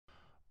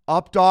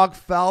Up dog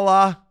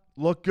fella.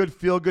 Look good,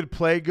 feel good,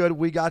 play good.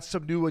 We got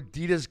some new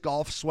Adidas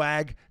golf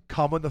swag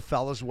coming the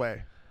fella's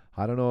way.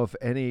 I don't know if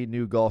any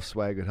new golf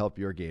swag would help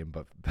your game,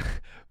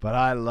 but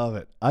I love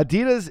it.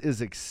 Adidas is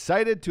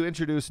excited to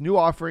introduce new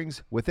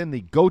offerings within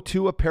the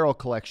Go-To apparel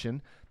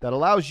collection that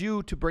allows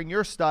you to bring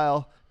your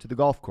style to the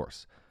golf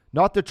course.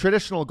 Not the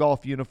traditional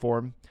golf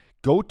uniform,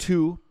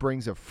 Go-To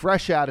brings a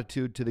fresh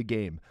attitude to the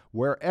game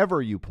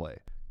wherever you play.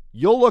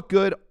 You'll look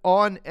good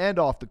on and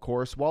off the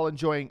course while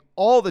enjoying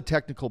all the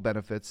technical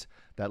benefits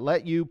that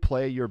let you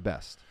play your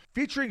best.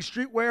 Featuring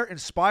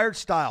streetwear-inspired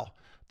style,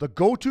 the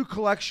Go-To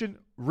collection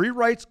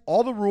rewrites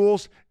all the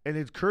rules and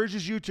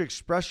encourages you to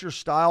express your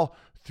style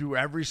through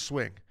every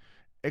swing.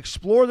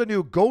 Explore the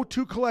new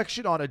Go-To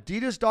collection on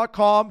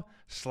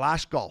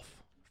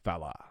adidas.com/golf.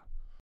 Fella.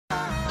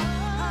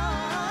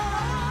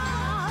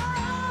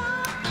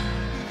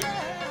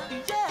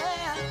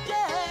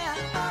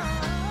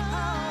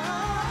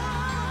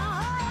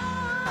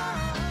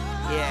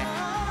 Yeah.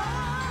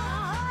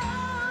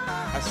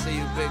 I see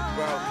you, big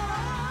bro.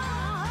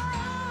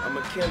 I'm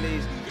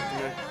Achilles.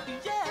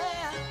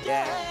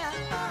 Yeah.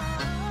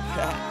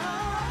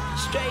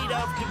 Straight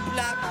off the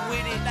block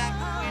with it.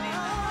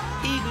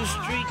 Eagle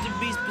Street to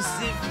be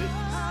specific.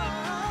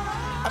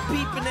 I'm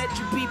peeping at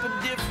you, peep,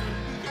 I'm different.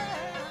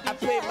 I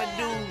pay my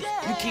dues,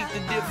 you keep the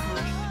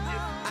difference.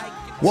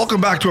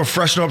 Welcome back to a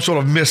fresh new episode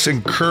of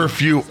Missing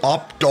Curfew.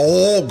 Up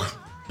dog.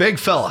 Big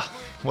fella,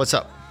 what's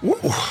up? Woo,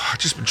 I've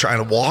just been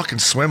trying to walk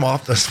and swim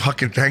off this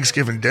fucking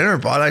Thanksgiving dinner,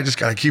 but I just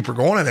got to keep her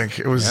going, I think.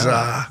 It was,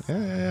 How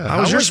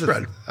was your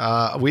spread?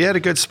 We had a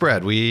good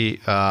spread.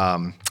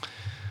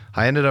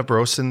 I ended up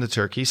roasting the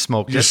turkey,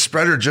 smoked You it.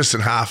 spread her just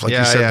in half, like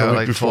you said the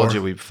week before. I told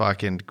you,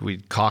 we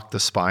cocked the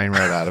spine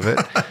right out of it.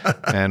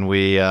 And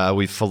we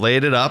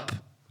filleted it up.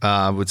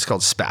 It's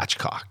called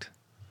spatchcocked.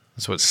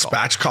 That's what it's called.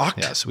 Spatchcocked?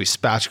 Yeah, so we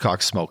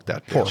spatchcock smoked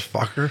that bitch.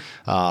 Poor fucker.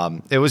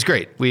 It was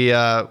great. We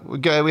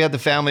had the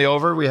family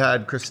over. We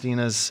had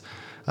Christina's,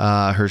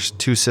 her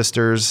two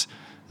sisters,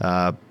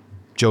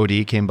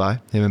 Jody came by,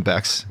 him and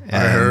Bex. And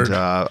I heard.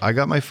 I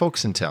got my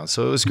folks in town,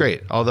 so it was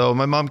great. Although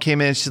my mom came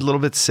in, she's a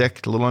little bit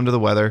sick, a little under the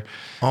weather.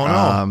 Oh,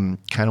 no.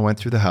 Kind of went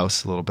through the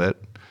house a little bit.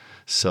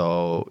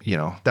 So,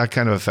 that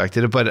kind of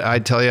affected it. But I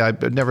tell you,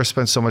 I've never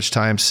spent so much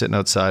time sitting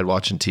outside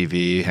watching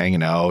TV,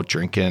 hanging out,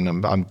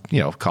 drinking. I'm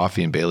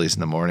coffee and Bailey's in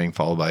the morning,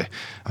 followed by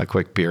a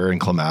quick beer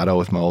and Clamato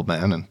with my old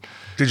man. And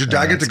Did your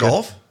dad get to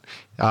golf?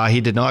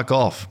 He did not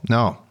golf.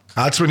 No.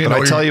 That's when you But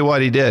know. I tell you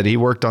what he did. He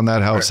worked on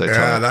that house.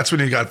 That's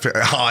when he got fit.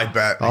 Oh, I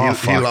bet. Oh,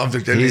 he loved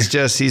it, didn't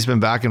he's been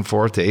back and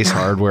forth to Ace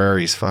Hardware.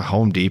 He's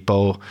Home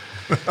Depot.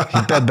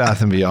 He's Bed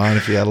Bath & Beyond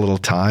if he had a little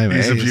time.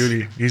 He's a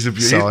beauty. He's a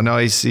beauty. So no,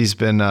 he's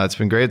been it's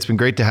been great. It's been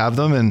great to have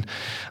them, and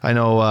I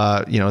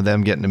know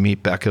them getting to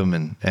meet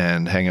Beckham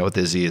and hang out with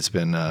Izzy. It's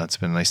been a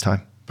nice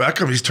time.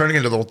 Beckham, he's turning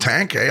into a little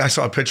tank, eh? I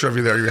saw a picture of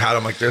you there. You had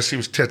him like this. He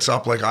was tits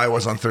up like I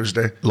was on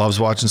Thursday. Loves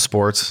watching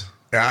sports.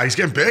 Yeah, he's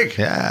getting big.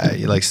 Yeah,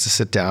 he likes to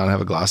sit down,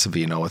 have a glass of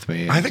vino with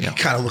me. I think he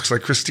kind of looks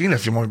like Christina,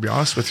 if you want to be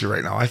honest with you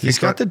right now. I think he's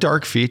got the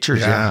dark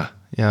features. Yeah.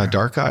 Yeah,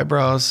 dark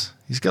eyebrows.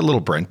 He's got a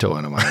little Brento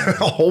in him.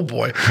 Oh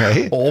boy.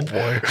 Right? Oh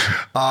boy.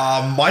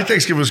 My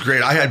Thanksgiving was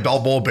great. I had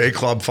Balboa Bay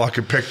Club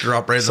fucking picked her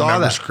up right at the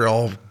members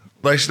grill.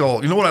 Nice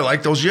little, you know what I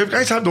like? Those, you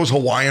guys have those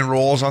Hawaiian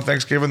rolls on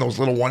Thanksgiving, those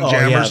little one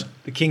jammers? Yeah.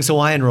 The King's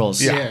Hawaiian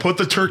rolls. Yeah. Put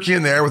the turkey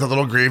in there with a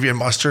little gravy and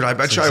mustard. I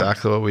bet That's you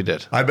exactly what we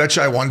did. I bet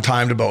you I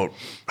one-timed about,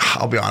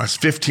 I'll be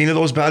honest, 15 of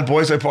those bad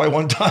boys. I probably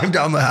one-timed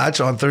down the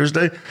hatch on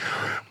Thursday.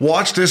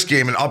 Watch this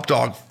game in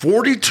Updog.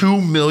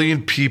 42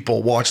 million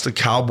people watched the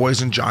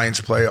Cowboys and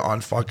Giants play on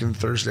fucking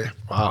Thursday.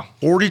 Wow.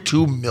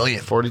 42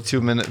 million.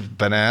 42-minute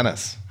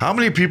bananas. How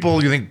many people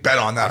do you think bet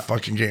on that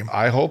fucking game?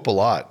 I hope a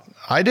lot.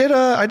 I did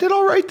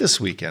all right this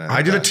weekend.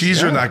 I did a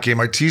teaser in that game.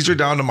 I teased her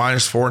down to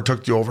 -4 and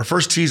took the over.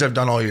 First tease I've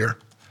done all year.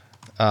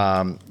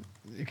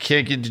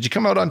 Did you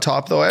come out on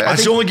top though?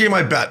 That's the only game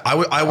I bet.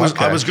 I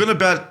was going to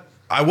bet.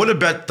 I would have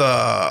bet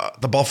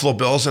the Buffalo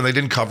Bills and they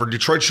didn't cover.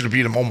 Detroit should have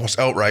beat them almost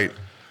outright.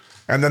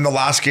 And then the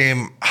last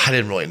game, I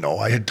didn't really know.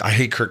 I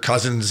hate Kirk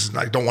Cousins. And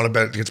I don't want to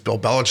bet against Bill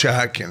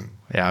Belichick. And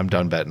yeah, I'm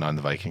done betting on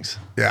the Vikings.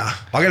 Yeah,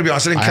 I got to be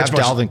honest. I didn't I catch have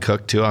much. Dalvin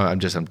Cook too. I'm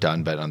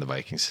done betting on the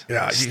Vikings.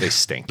 Yeah, they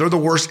stink. They're the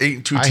worst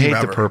 8-2 team I hate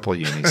ever. the purple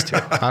unis too.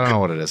 I don't know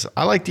what it is.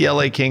 I like the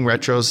LA King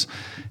retros.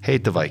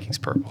 Hate the Vikings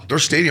purple. Their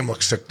stadium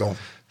looks sick though.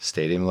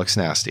 Stadium looks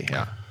nasty.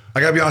 Yeah. I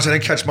got to be honest. I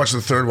didn't catch much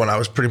of the third one. I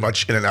was pretty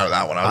much in and out of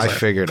that one. I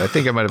figured. I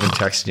think I might have been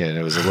texting you, and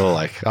it was a little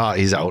like, oh,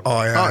 he's out.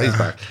 Oh, yeah. He's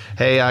back.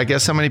 Hey, I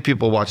guess how many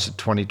people watched the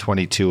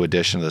 2022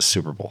 edition of the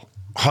Super Bowl?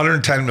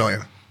 110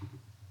 million.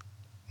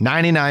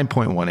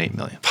 99.18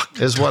 million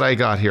is what I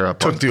got here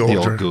up on the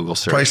old Google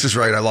search. Price is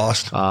right. I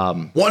lost.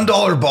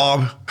 $1,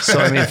 Bob.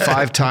 So, I mean,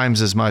 5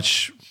 times as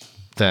much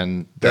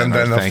than the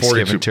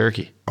Thanksgiving 42.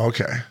 turkey.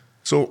 Okay.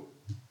 So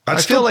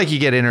I feel like you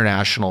get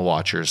international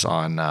watchers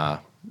on,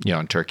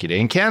 on Turkey Day.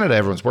 In Canada,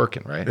 everyone's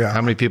working, right? Yeah. How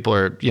many people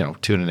are,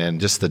 tuning in?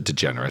 Just the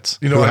degenerates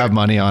who have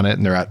money on it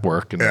and they're at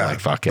work and they're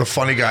like, fuck it. The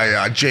funny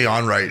guy, Jay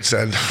Onright,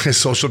 said his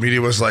social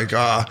media was like,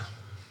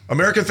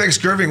 American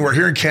Thanksgiving, we're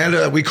here in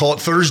Canada, we call it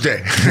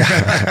Thursday.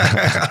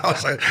 I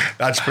was like,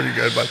 that's pretty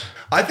good. But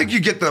I think you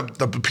get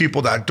the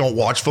people that don't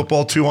watch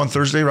football too on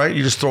Thursday, right?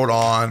 You just throw it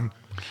on.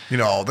 You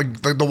know,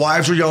 the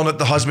wives are yelling at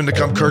the husband to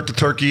come cut the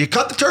turkey.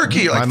 Cut the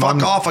turkey. Like,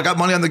 fuck off. I got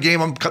money on the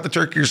game. Cut the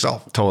turkey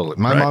yourself. Totally.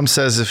 My mom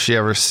says if she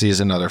ever sees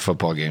another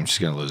football game, she's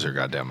going to lose her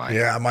goddamn mind.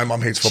 Yeah, my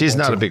mom hates football. She's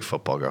not too. a big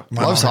football girl.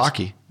 My Loves mom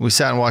hockey. We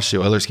sat and watched the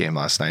Oilers game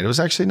last night. It was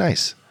actually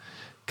nice.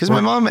 Because my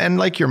mom, and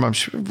like your mom,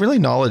 she's really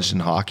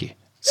knowledgeable in hockey.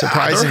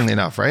 Surprisingly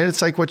enough, right?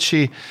 It's like what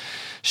she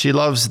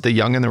loves the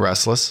Young and the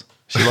Restless.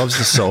 She loves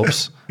the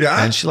soaps.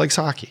 Yeah. And she likes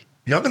hockey.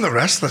 Young and the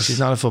Restless. She's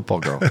not a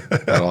football girl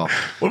at all.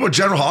 What about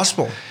General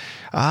Hospital?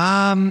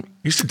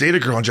 Used to date a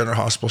girl in General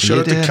Hospital. Shout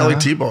out to Kelly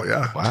Tebow.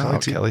 Yeah. Wow,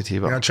 Kelly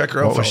Tebow. Yeah, check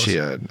her out. What was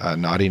fellas. she, a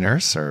naughty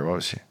nurse, or what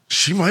was she?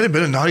 She might have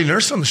been a naughty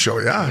nurse on the show.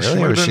 Yeah. Really? She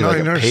might have Was been she a naughty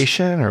like a nurse.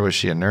 patient, or was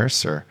she a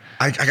nurse? Or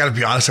I got to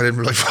be honest, I didn't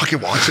really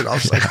fucking watch it. I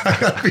was like, I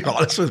got to be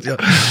honest with you.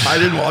 I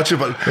didn't watch it,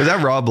 but was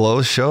that Rob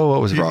Lowe's show?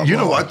 What was Rob? you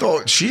know Lowe? what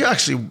though? She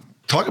actually,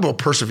 talk about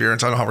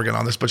perseverance. I don't know how we're getting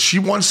on this, but she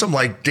won some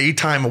like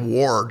daytime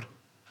award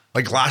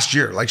like last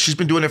year. Like she's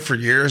been doing it for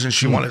years and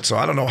she won it. So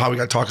I don't know how we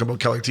got talking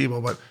about Kelly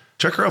Tebow, but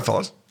check her out,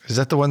 fellas. Is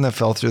that the one that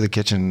fell through the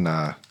kitchen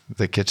table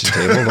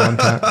the one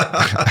time?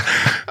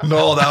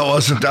 No, that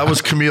wasn't. That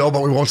was Camille,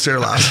 but we won't say her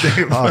last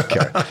name. Okay.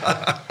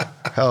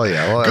 Hell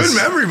yeah. Well, Good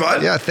memory,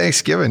 bud. Yeah,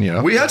 Thanksgiving, you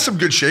know. We had some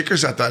good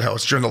shakers at that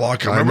house during the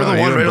lockdown. I Remember know, the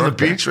one you right and on the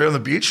Brooke beach? Right on the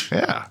beach?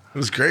 Yeah. It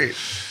was great.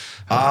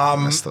 I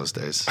miss those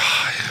days.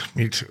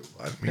 Me too.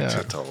 bud. Me Yeah,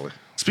 too. totally.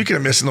 Speaking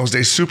of missing those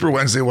days, Super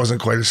Wednesday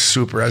wasn't quite as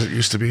super as it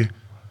used to be.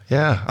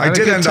 Yeah. I had a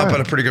did good end up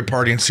time. at a pretty good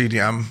party in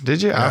CDM.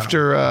 Did you? Yeah.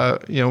 After,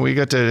 we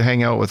got to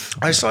hang out with.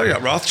 I saw you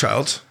at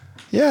Rothschild's.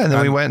 Yeah, and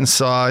then we went and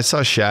I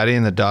saw Shaddy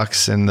and the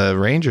Ducks and the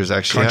Rangers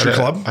actually. Country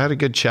Club? I had a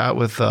good chat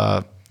with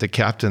the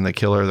captain, the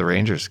killer of the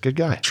Rangers. Good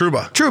guy.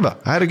 Truba.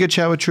 I had a good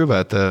chat with Truba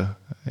at the.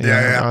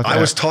 Yeah. I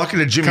was talking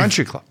to Jimmy.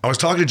 Country Club. I was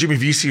talking to Jimmy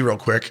VC real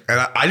quick, and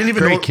I didn't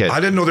even Great know. kid. I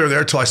didn't know they were there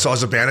until I saw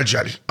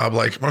Zibanejad. I'm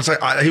like,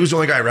 he was the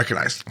only guy I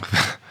recognized,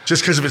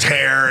 just because of his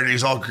hair and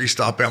he's all greased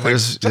up. And I'm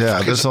like,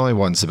 there's only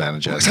one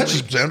Zibanejad. is that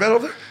just Zibanejad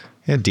over there?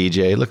 Yeah,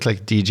 DJ. It looked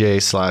like DJ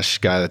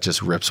 / guy that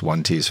just rips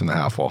one tees from the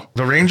half wall.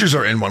 The Rangers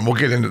are in one. We'll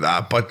get into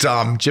that, but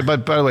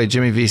But by the way,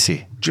 Jimmy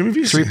VC. 3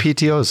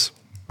 PTOs.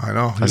 I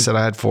know. I said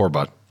I had 4,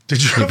 bud.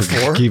 Did you have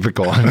 4? Keep it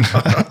going.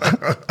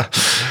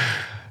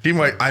 He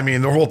might. I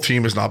mean, the whole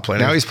team is not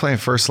playing. Now he's playing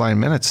first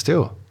line minutes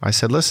too. I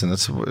said, listen,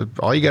 that's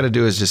all you got to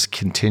do is just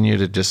continue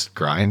to just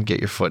grind, get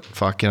your foot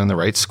fucking in the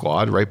right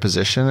squad, right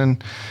position,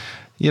 and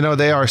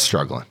they are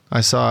struggling. I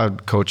saw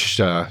Coach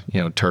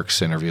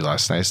Turk's interview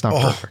last night. It's not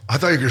perfect. I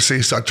thought you were going to say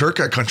you saw Turk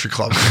at Country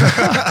Club.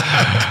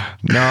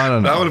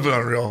 No. That would have been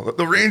unreal.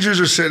 The Rangers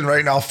are sitting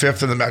right now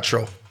 5th in the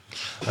Metro.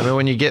 I mean,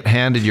 when you get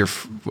handed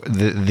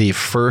the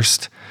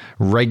first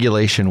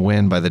regulation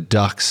win by the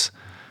Ducks.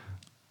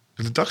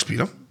 Did the Ducks beat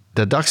them?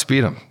 The Ducks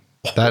beat them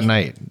that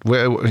night.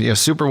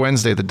 Super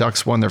Wednesday, the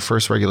Ducks won their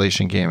first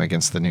regulation game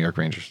against the New York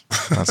Rangers.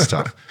 That's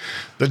tough.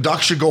 The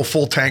Ducks should go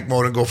full tank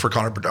mode and go for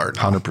Connor Bedard.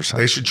 100%.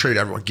 They should trade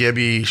everyone.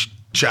 Gibby,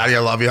 Chatty, I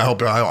love you. I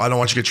don't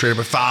want you to get traded,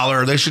 but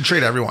Fowler, they should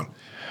trade everyone.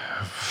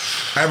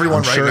 Everyone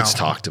I'm sure now. it's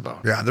talked about.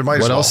 Yeah, there might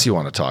as What well. else do you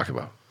want to talk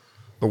about?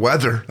 The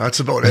weather. That's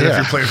about it. Yeah. If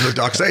you're playing for the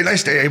Ducks. Hey,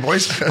 nice day,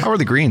 boys. How are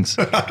the Greens?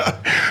 What'd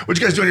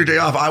you guys do on your day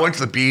off? I went to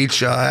the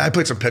beach. I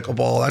played some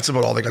pickleball. That's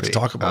about all they got to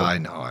talk about. I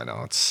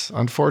know. It's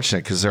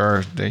unfortunate because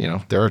they're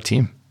a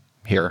team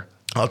here.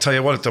 I'll tell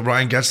you what, it's the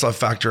Ryan Getzlaf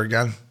factor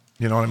again.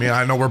 You know what I mean?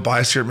 I know we're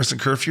biased here at Missing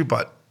Curfew,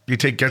 but you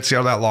take Getzey out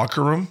of that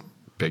locker room.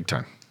 Big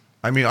time.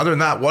 I mean, other than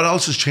that, what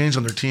else has changed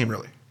on their team,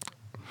 really?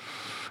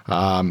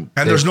 And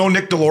there's no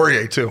Nick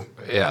Delorier, too.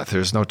 Yeah,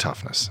 there's no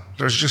toughness.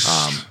 There's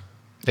just...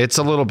 It's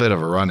a little bit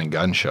of a run and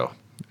gun show,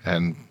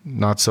 and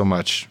not so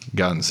much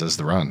guns as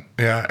the run.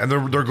 Yeah, and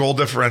their goal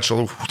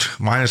differential,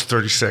 minus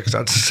 36.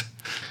 That's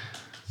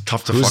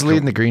tough to Who's fuck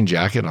leading up. the green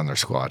jacket on their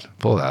squad?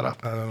 Pull that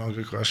up. I don't know.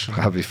 Good question.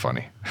 That'd be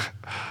funny.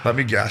 Let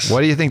me guess.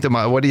 What do you think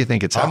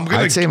it's at?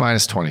 I'd say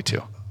minus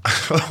 22.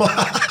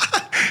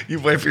 You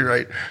wait for you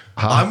right.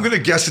 I'm going to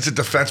guess it's a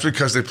defense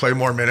because they play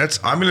more minutes.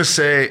 I'm going to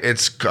say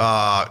it's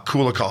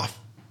Kulikov.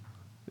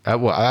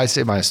 I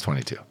say minus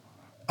 22.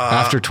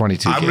 After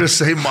 22 I'm games. going to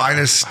say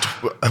minus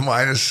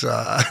 22.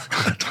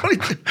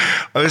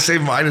 I'm going to say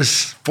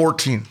minus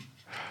 14.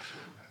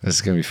 This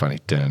is going to be funny.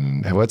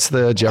 Dun. What's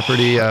the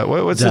Jeopardy?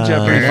 What's the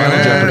Jeopardy?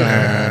 Final Jeopardy?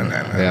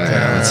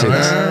 Yeah, let's see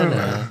this.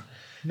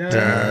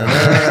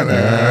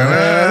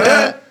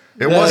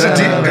 It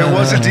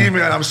wasn't D,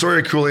 man. I'm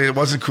sorry, Cooley. It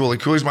wasn't Cooley.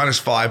 Cooley's minus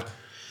 5.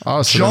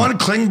 Oh, so John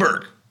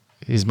Klingberg,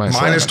 he's minus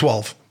minus 11.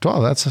 12.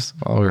 12, that's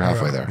we're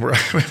halfway there. We're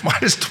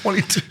minus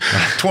 22.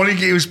 20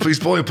 games,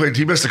 please. Only played.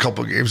 He missed a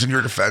couple of games in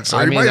your defense. So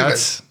I he mean, might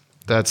have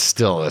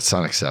that's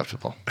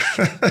unacceptable.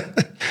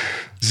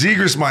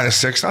 Zegers minus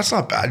 6. That's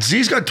not bad.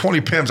 Z's got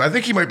 20 PIMs. I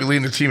think he might be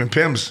leading the team in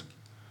PIMs.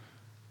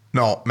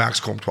 No, Max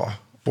Comtois,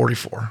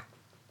 44.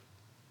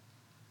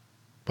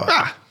 But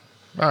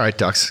All right,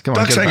 Ducks. Come on.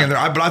 Ducks get hang it in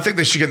there. But I think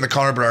they should get in the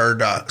Connor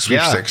Bedard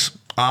sweepstakes.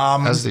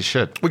 As they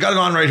should. We got it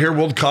on right here.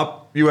 World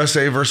Cup.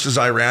 USA versus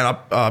Iran.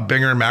 Up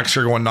Binger and Max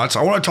are going nuts.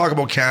 I want to talk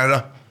about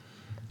Canada.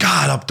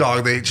 God, up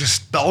dog. They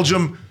just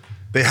Belgium.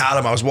 They had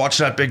him. I was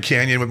watching that Big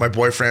Canyon with my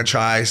boy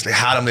franchise. They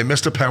had him. They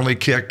missed a penalty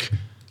kick,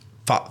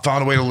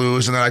 found a way to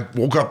lose, and then I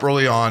woke up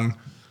early on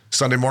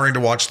Sunday morning to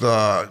watch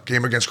the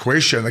game against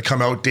Croatia, and they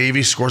come out.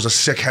 Davey scores a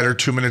sick header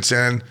 2 minutes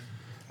in,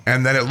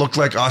 and then it looked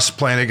like us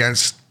playing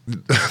against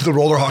the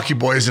roller hockey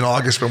boys in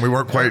August when we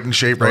weren't quite in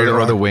shape.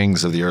 Or the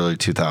Wings of the early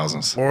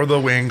 2000s. Or the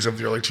Wings of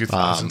the early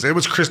 2000s. It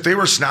was they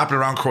were snapping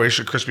around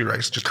Croatia, crispy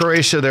rice.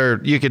 Croatia,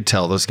 you could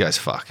tell those guys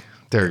fuck.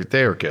 They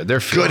were good. They're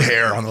good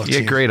hair on the team. You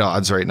get great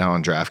odds right now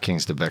on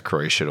DraftKings to bet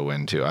Croatia to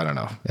win too. I don't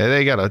know.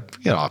 They got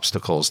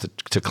obstacles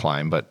to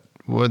climb, but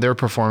their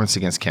performance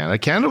against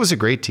Canada was a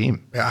great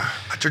team. Yeah,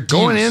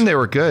 going in they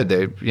were good.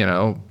 They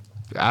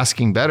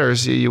asking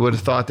bettors, you would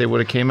have thought they would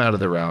have came out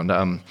of the round.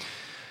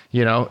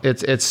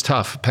 It's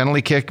tough.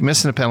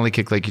 Missing a penalty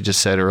kick like you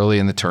just said early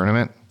in the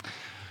tournament.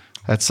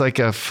 That's like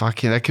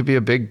that could be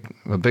a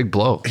big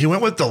blow. He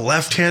went with the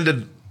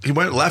left-handed. He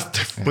went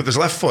left with his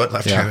left foot,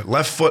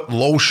 left foot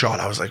low shot.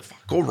 I was like,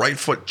 go right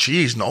foot.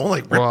 Jeez, no,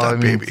 like rip that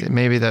baby.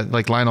 Maybe that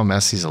like Lionel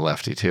Messi's a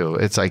lefty too.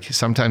 It's like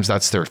sometimes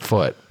that's their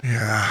foot.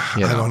 Yeah,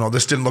 I don't know.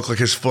 This didn't look like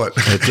his foot.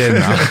 It did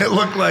not. It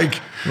looked like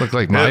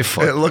my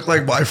foot. It looked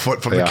like my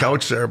foot from the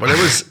couch there. But it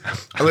was.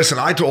 Listen,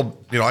 I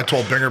told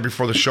Binger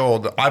before the show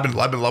that I've been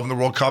loving the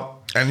World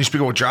Cup. And you speak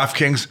about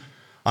DraftKings,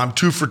 I'm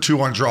 2 for 2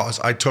 on draws.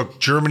 I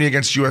took Germany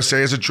against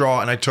USA as a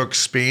draw, and I took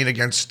Spain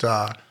against.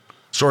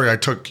 I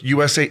took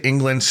USA,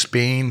 England,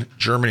 Spain,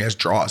 Germany as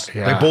draws.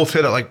 Yeah. They both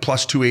hit at like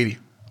plus 280.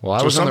 Well,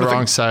 I was on the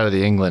wrong side of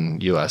the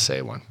England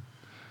USA one.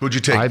 Who'd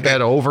you take? I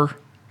bet over.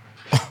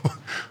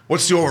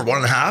 What's the over?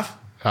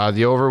 1.5?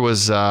 The over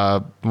was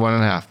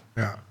 1.5.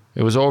 Yeah.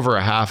 It was over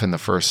a half in the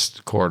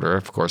first quarter.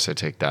 Of course, I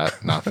take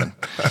that. Nothing.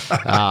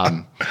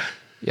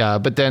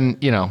 But then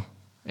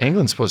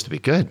England's supposed to be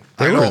good.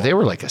 They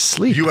were like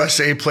asleep.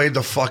 USA played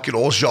the fucking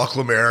old Jacques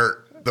Lemaire.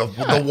 The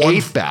one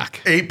 8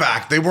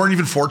 back. They weren't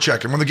even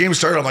forechecking. When the game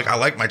started, I'm like, I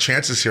like my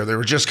chances here. They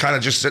were just kind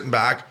of just sitting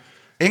back.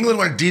 England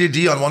went D to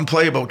D on one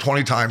play about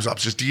 20 times up,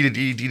 just D to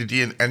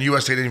D, and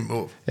USA didn't even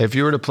move. If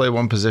you were to play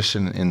one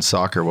position in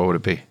soccer, what would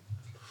it be?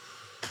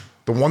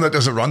 The one that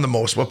doesn't run the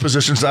most. What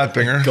position's that,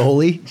 Binger?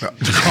 Goalie?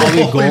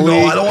 Goalie? No,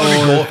 I don't want to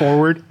be goalie.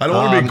 Forward? I don't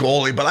want to be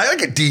goalie, but I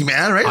like a D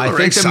man, right? I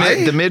think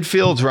the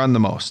midfields run the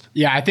most.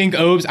 Yeah, I think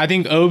Obes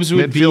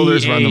would be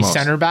a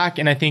center back,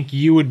 and I think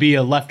you would be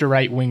a left or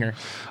right winger.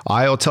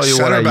 I'll tell you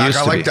center what back, I used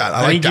to I like be. that.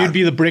 I think you'd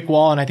be the brick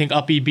wall, and I think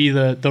Uppy'd be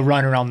the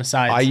runner on the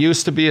sides. I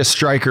used to be a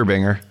striker,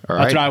 Binger. All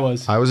right? That's what I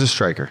was. I was a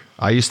striker.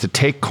 I used to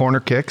take corner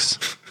kicks,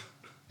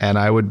 and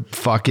I would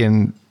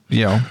fucking...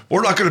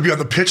 We're not going to be on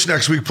the pitch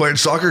next week playing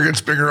soccer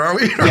against Binger, are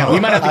we? Yeah, we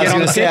might have to get on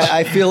the pitch.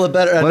 I feel it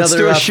better. Let's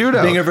do a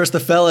shootout. Binger versus the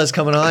fellas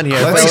coming on here.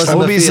 Let's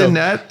Obi's in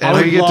net,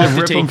 and we get to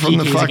rip them from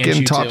the PKs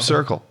fucking top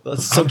circle.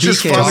 Some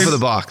Top of the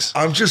box.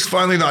 I'm just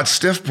finally not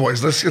stiff,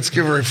 boys. Let's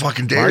give her a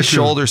fucking day. My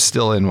shoulder's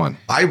still in one.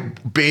 I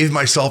bathed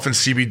myself in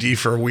CBD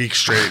for a week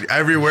straight.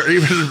 Everywhere,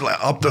 even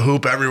up the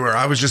hoop, everywhere.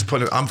 I was just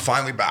I'm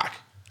finally back.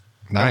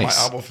 Nice.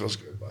 My elbow feels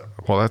good.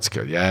 Well, that's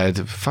good. Yeah,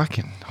 the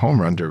fucking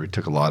home run derby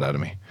took a lot out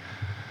of me.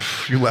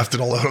 You left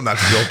it all out on that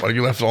field, buddy.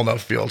 You left it all on that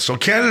field. So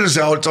Canada's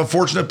out. It's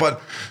unfortunate, but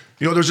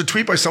there's a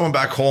tweet by someone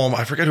back home.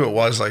 I forget who it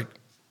was. Like,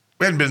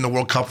 we hadn't been in the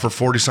World Cup for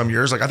 40 some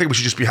years. Like, I think we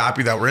should just be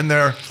happy that we're in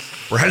there.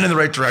 We're heading in the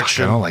right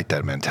direction. I don't like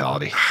that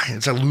mentality.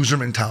 It's a loser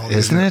mentality,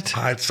 isn't it?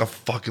 It's a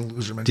fucking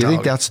loser mentality. Do you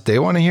think that's what they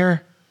want to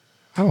hear?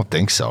 I don't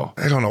think so.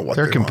 I don't know what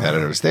they're they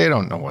competitors. They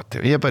don't know what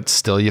to. Yeah, but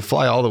still, you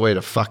fly all the way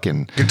to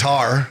fucking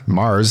Qatar,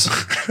 Mars.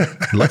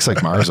 It looks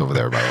like Mars over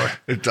there, by the way.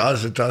 It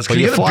does. But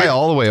you fly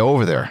all the way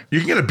over there. You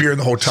can get a beer in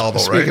the hotel, though,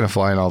 right? Speaking of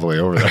flying all the way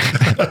over there,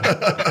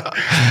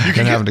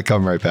 and having to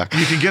come right back.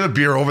 You can get a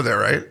beer over there,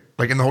 right?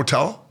 Like in the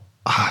hotel.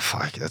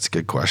 Fuck, that's a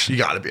good question.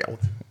 You got to be able.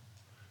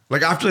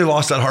 Like after they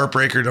lost that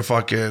heartbreaker to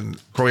fucking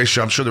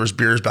Croatia, I'm sure there was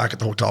beers back at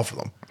the hotel for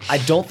them. I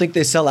don't think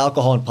they sell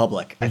alcohol in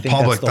public.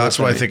 That's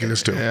what I think it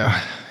is too.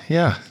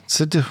 Yeah. It's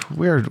a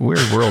weird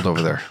world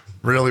over there.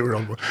 Really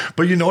weird.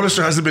 But you notice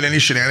there hasn't been any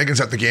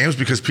shenanigans at the games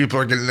because people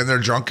are getting in there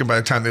drunk, and by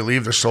the time they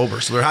leave, they're sober.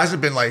 So there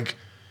hasn't been like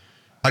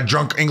a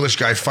drunk English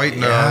guy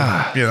fighting.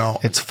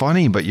 It's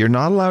funny, but you're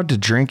not allowed to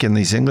drink in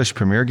these English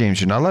Premier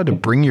games. You're not allowed to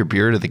bring your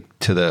beer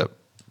to the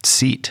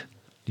seat.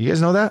 You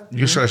guys know that?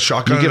 You said a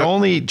shotgun. You can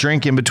only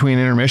drink in between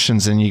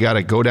intermissions, and you got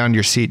to go down to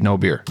your seat, no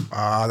beer.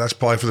 That's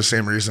probably for the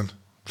same reason.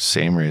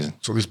 Same reason.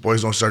 So these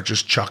boys don't start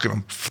just chucking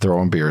them.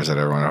 Throwing beers at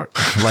everyone.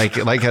 like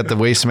at the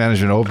Waste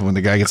Management Open when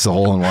the guy gets the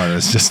hole in one.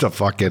 It's just a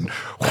fucking...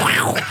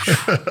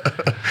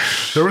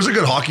 There was a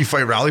good hockey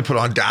fight rally put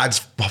on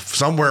Dad's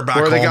somewhere back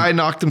where home. the guy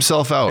knocked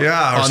himself out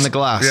on the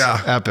glass.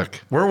 Yeah.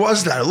 Epic. Where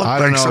was that? It looked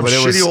like some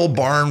shitty old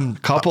barn.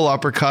 Couple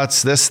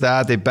uppercuts, this,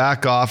 that. They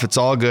back off. It's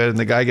all good. And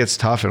the guy gets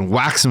tough and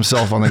whacks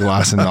himself on the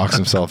glass and knocks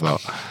himself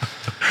out.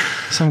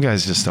 Some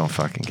guys just don't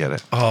fucking get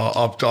it. Oh,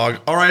 up dog.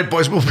 All right,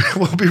 boys,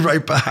 we'll be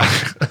right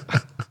back.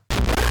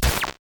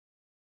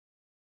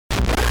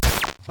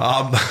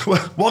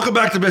 Welcome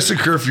back to Missing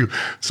Curfew.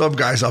 Some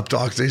guys up,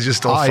 dogs. They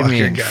just don't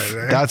fucking get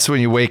it. That's when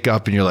you wake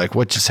up and you're like,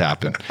 what just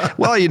happened?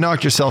 Well, you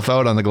knocked yourself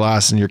out on the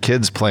glass and your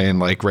kid's playing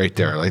like right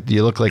there. Like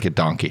you look like a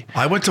donkey.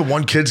 I went to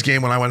one kid's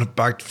game when I went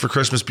back for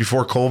Christmas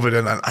before COVID,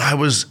 and I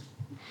was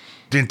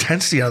the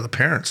intensity out of the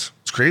parents.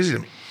 It's crazy to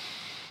me.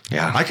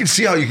 Yeah. I can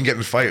see how you can get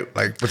in a fight,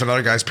 like with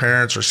another guy's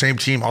parents or same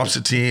team,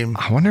 opposite team.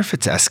 I wonder if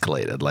it's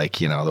escalated,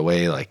 like, you know, the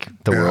way like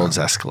the world's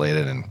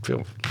escalated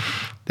and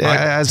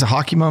as a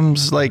hockey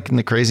moms, like in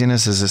the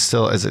craziness,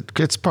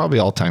 it's probably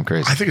all time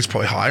crazy. I think it's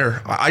probably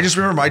higher. I just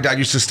remember my dad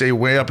used to stay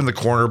way up in the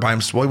corner by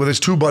himself with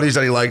his two buddies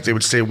that he liked. They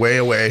would stay way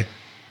away.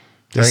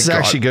 This is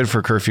actually good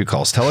for curfew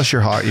calls. Tell us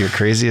your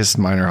craziest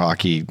minor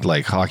hockey,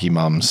 like hockey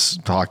moms,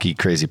 hockey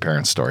crazy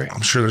parent story.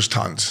 I'm sure there's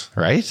tons.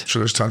 Right? I'm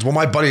sure there's tons. Well,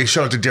 my buddy,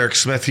 shout out to Derek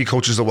Smith. He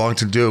coaches the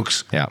Wellington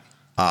Dukes. Yeah.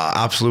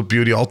 Absolute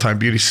beauty, all-time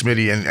beauty,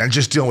 Smitty. And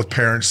just dealing with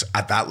parents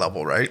at that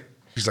level, right?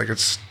 He's like,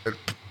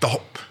 the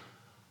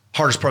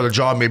hardest part of the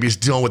job maybe is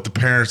dealing with the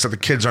parents that the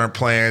kids aren't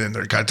playing and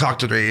they're got to talk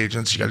to their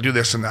agents. You got to do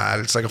this and that.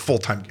 It's like a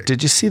full-time gig.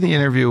 Did you see the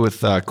interview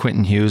with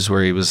Quentin Hughes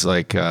where he was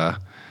like,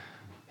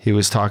 he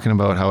was talking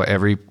about how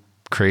every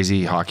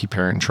crazy hockey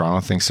parent in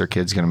Toronto thinks their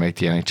kid's going to make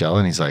the NHL,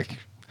 and he's like,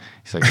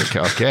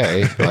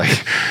 okay,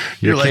 like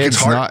you're like, it's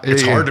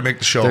hard to make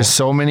the show. There's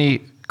so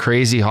many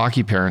crazy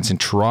hockey parents in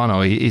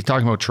Toronto. He's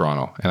talking about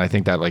Toronto, and I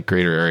think that like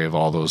greater area of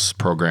all those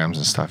programs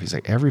and stuff. He's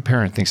like, every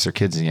parent thinks their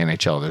kid's in the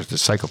NHL. There's the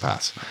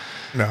psychopaths.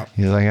 No,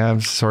 he's like,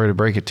 I'm sorry to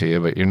break it to you,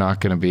 but you're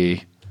not going to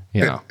be.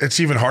 You know, it's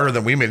even harder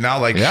than we made now.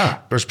 Like,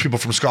 there's people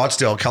from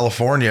Scottsdale,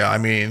 California. I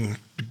mean,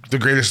 the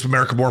greatest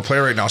American-born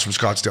player right now is from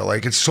Scottsdale.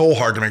 Like, it's so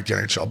hard to make the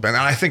NHL, Ben.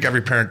 And I think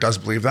every parent does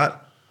believe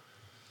that.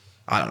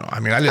 I don't know. I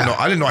mean, I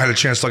didn't know I had a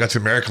chance till I got to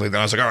American League.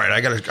 Then I was like, all right, I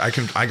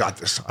got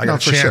this. I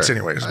got a chance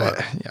anyways.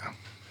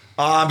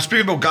 But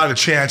speaking about got a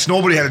chance,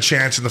 nobody had a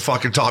chance in the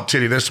fucking Top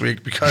Titty this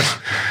week because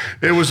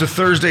it was a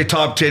Thursday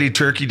Top Titty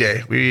Turkey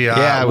Day.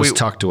 It was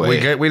tucked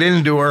away. We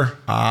didn't do her.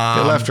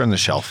 They left her on the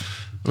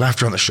shelf.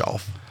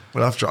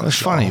 It's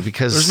funny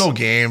because there's no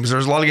games.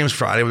 There's a lot of games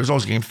Friday, but there's no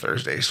game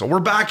Thursday. So we're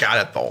back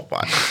at it though.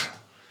 But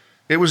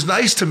it was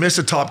nice to miss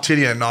a Top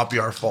Titty and not be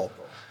our fault.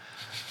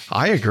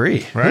 I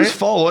agree. Right? Whose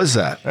fault was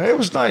that? It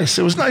was nice.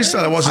 It was nice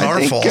that it wasn't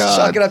our fault.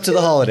 Chalk it up to the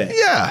holiday.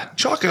 Yeah.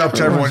 Chalk it up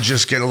to everyone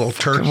just getting a little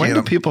turkey. When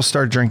do people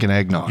start drinking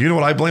eggnog? You know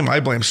what I blame? I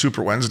blame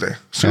Super Wednesday.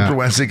 Super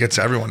Wednesday gets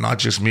everyone, not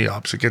just me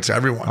ups. It gets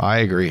everyone. I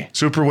agree.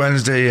 Super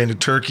Wednesday and a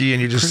turkey,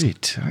 and you just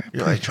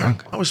you're like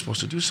drunk. I was supposed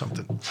to do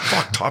something.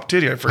 Fuck, Top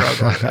Titty. I forgot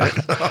about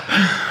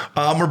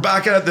that. We're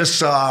back at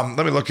this. Let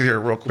me look at here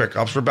real quick.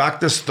 We're back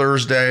this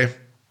Thursday.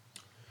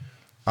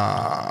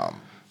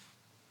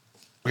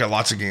 We got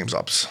lots of games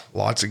ups.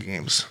 Lots of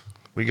games.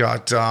 We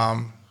got, give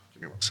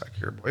me 1 sec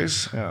here,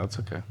 boys. Yeah, that's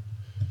okay.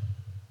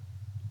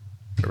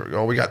 There we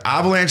go. We got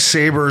Avalanche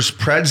Sabres,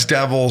 Preds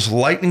Devils,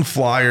 Lightning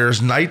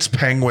Flyers, Knights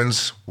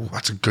Penguins. Ooh,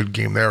 that's a good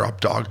game there, up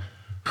dog.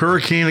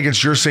 Hurricane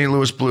against your St.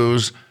 Louis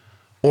Blues,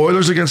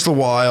 Oilers against the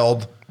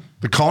Wild,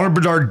 the Connor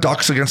Bedard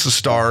Ducks against the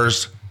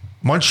Stars,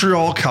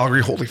 Montreal,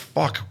 Calgary, holy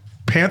fuck,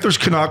 Panthers,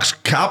 Canucks,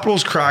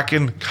 Capitals,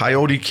 Kraken,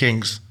 Coyote,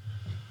 Kings.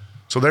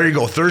 So there you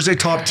go. Thursday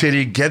Top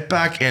Titty. Get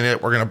back in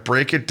it. We're going to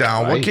break it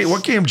down. Nice.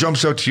 What game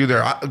jumps out to you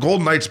there?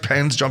 Golden Knights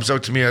Pens jumps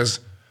out to me as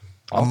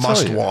a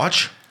must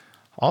watch.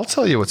 I'll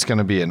tell you what's going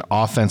to be an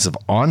offensive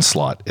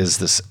onslaught is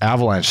this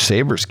Avalanche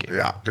Sabres game.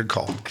 Yeah, good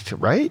call.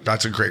 Right?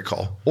 That's a great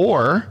call.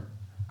 Or,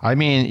 I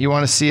mean, you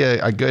want to see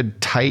a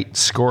good tight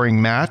scoring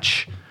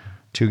match.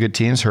 Two good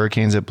teams,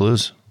 Hurricanes at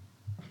Blues.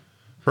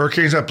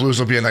 Hurricanes at Blues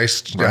will be a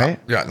nice, right?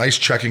 Yeah, nice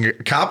checking.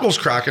 Capitals,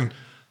 Kraken.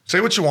 Say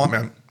what you want,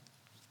 man.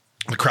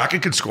 The Kraken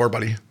can score,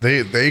 buddy.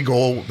 They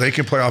go. They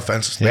can play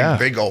offense.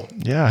 They go.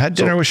 Yeah, I had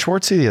dinner with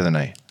Schwartzy the other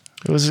night.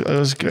 It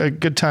was a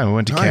good time. We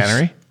went to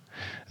Cannery.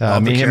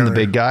 Me, him, the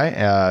big guy.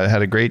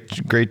 Had a great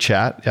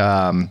chat.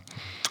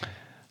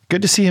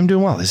 Good to see him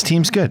doing well. His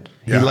team's good.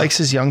 Yeah. He likes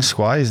his young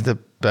squad. He's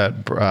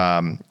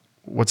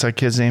what's that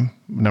kid's name?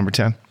 Number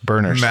 10?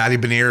 Berners. Matty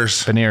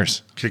Beniers.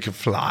 Beniers. Kid can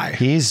fly.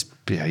 He's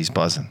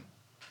buzzing.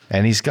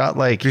 And he's got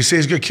like. Did you say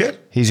he's a good kid?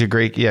 He's a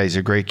great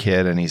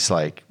kid, and he's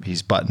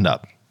buttoned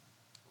up.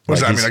 What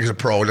does that mean? Like he's a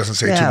pro? It doesn't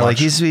say too much. Like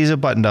he's a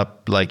buttoned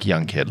up like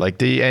young kid.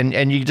 Like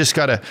and you just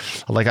gotta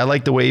like I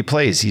like the way he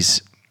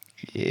plays.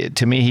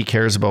 To me he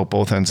cares about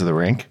both ends of the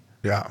rink.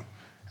 Yeah.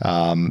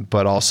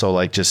 But also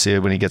like just see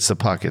when he gets the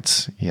puck,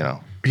 it's he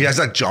has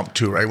that jump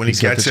too, right? When he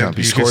gets it,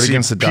 he scored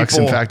against the Ducks.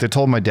 In fact, I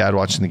told my dad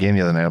watching the game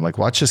the other night, I'm like,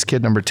 watch this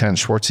kid number 10.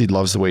 Schwartzy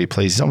loves the way he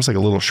plays. He's almost like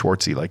a little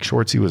Schwartzy. Like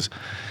Schwartzy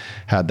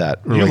had that.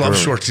 You love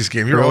Schwartzy's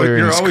game. You're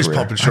always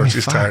pumping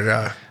Schwartzy's tire.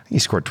 Yeah. He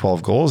scored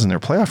 12 goals in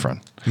their playoff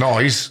run. No,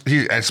 he's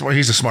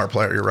a smart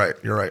player. You're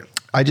right.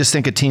 I just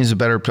think a team's a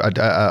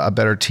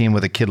better team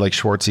with a kid like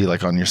Schwartzy,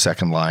 like on your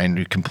second line,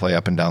 who can play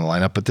up and down the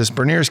lineup. But this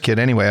Beniers kid,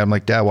 anyway, I'm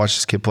like, Dad, watch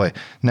this kid play.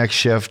 Next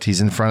shift,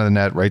 he's in front of the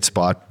net, right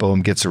spot,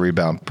 boom, gets a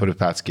rebound, put it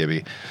past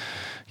Gibby.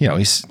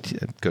 He's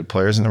good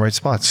players in the right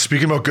spots.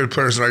 Speaking about good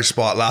players in the right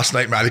spot, last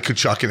night, Matty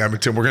Tkachuk in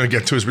Edmonton, we're going to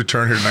get to his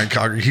return here tonight,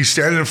 Calgary. He's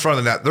standing in front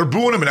of the net. They're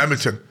booing him in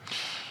Edmonton.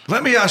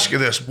 Let me ask you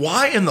this.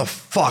 Why in the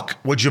fuck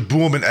would you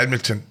boo him in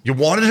Edmonton? You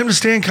wanted him to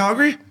stay in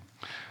Calgary?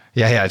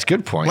 Yeah, it's a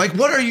good point. Like,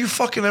 what are you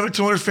fucking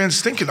Edmonton Oilers fans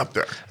thinking up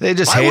there? They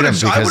just hate him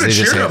because they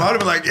just hate him. I would have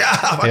been like, yeah,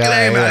 fucking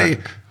hey,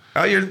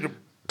 Matty.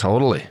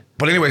 Totally.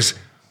 But anyways,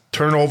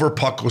 turnover,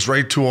 puck goes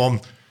right to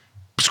him,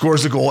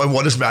 scores the goal, and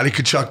what does Matty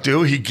Tkachuk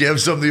do? He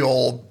gives him the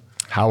old,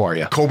 how are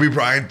you? Kobe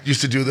Bryant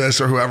used to do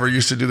this, or whoever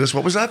used to do this.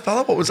 What was that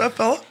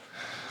fella?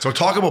 So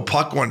talk about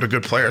puck going to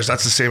good players.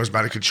 That's the same as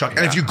Matty Tkachuk.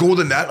 And if you go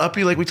the net,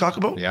 Uppy, like we talk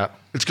about,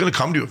 it's going to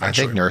come to you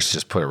eventually. I think Nurse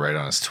just put it right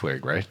on his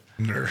twig, right?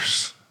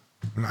 Nurse.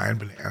 9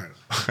 bananas.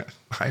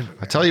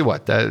 I tell you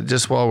what, that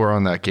just while we're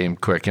on that game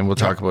quick, and we'll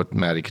talk about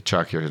Matty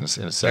Tkachuk here in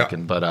a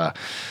second, but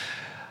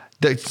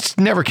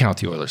never count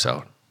the Oilers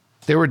out.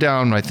 They were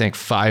down, I think,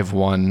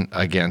 5-1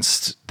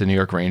 against the New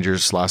York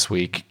Rangers last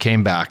week,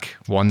 came back,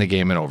 won the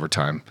game in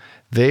overtime.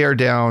 They are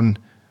down,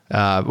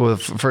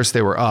 first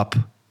they were up,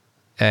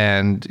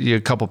 and a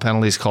couple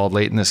penalties called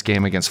late in this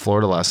game against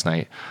Florida last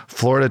night.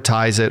 Florida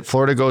ties it.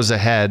 Florida goes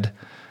ahead.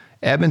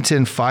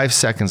 Edmonton, 5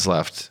 seconds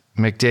left.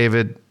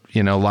 McDavid,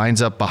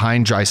 lines up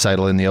behind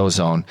Draisaitl in the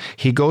O-zone.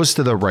 He goes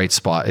to the right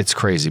spot. It's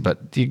crazy,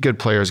 but the good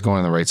players go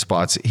in the right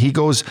spots. He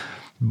goes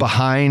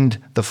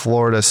behind the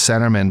Florida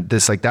centerman.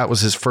 That was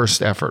his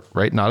first effort,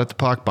 right? Not at the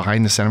puck,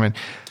 behind the centerman.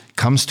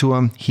 Comes to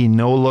him. He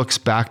looks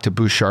back to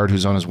Bouchard,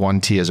 who's on his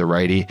 1T as a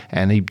righty,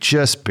 and he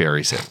just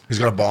buries it. He's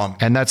got a bomb.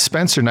 And that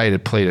Spencer Knight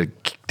had played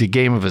the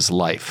game of his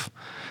life.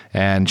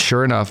 And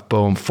sure enough,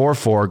 boom,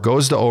 4-4,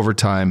 goes to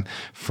overtime,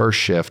 first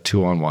shift,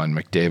 2-on-1.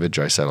 McDavid,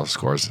 Draisaitl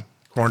scores.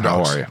 Corn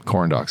dogs. How are you?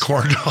 Corn dogs.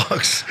 Corn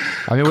dogs.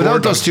 I mean,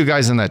 without those two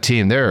guys in that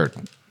team,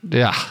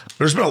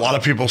 There's been a lot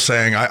of people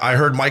saying, I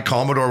heard Mike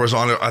Commodore was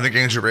on, I think,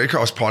 Andrew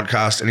Raycroft's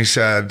podcast, and he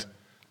said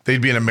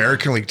they'd be an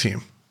American League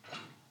team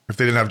if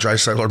they didn't have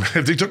Draisaitl. Or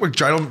if they took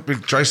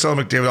Draisaitl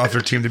and McDavid off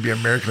their team, they'd be an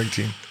American League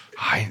team.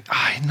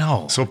 I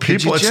know. So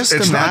people,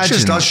 it's not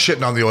just us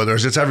shitting on the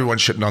Oilers. It's everyone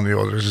shitting on the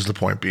Oilers is the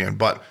point being.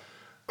 But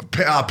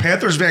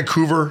Panthers,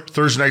 Vancouver,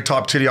 Thursday night,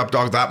 top titty up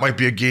dog. That might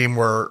be a game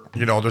where,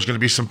 there's going to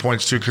be some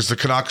points too, because the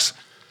Canucks,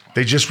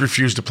 they just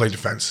refuse to play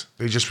defense.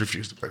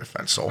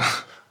 So,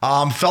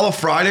 Fellow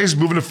Fridays,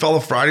 moving to Fellow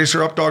Fridays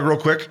here, up dog, real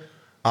quick.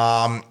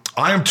 I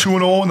am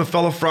 2-0 in the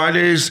Fellow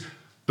Fridays.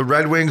 The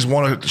Red Wings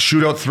won a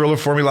shootout thriller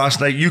for me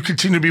last night. You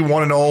continue to be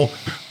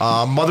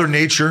 1-0. Mother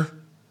Nature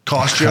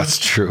cost you. That's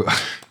true.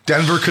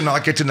 Denver could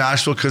not get to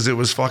Nashville because it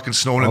was fucking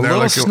snowing in there. A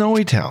little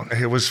snowy town.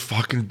 It was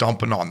fucking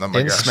dumping on them,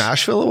 I guess. In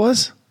Smashville it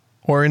was?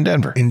 Or in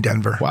Denver? In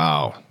Denver.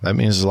 Wow. That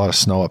means there's a lot of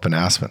snow up in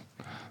Aspen.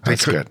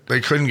 That's good. They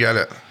couldn't get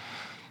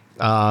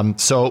it.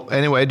 So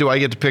anyway, do I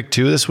get to pick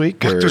 2 this week?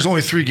 There's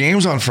only 3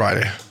 games on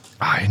Friday.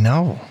 I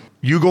know.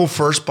 You go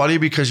first, buddy,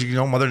 because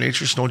Mother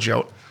Nature snowed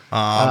you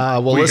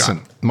out.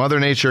 Listen, Mother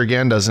Nature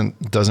again doesn't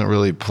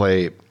really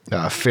play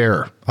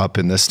fair up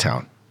in this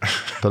town.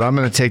 But I'm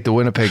going to take the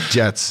Winnipeg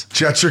Jets.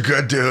 Jets are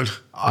good, dude.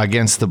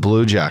 Against the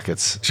Blue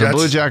Jackets. The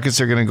Blue Jackets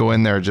are going to go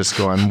in there just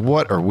going,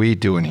 what are we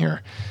doing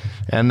here?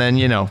 And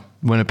then,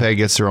 Winnipeg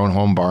gets their own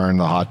home barn,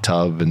 the hot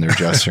tub in their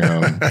dressing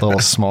room. Little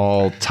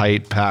small,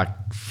 tight,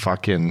 packed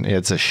fucking,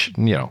 it's a,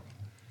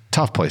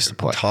 tough place to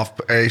play.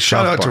 Hey,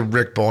 shout out to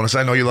Rick Bowness.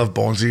 I know you love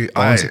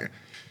Bonesy.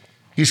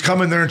 He's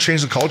come in there and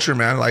changed the culture,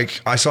 man.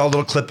 Like, I saw a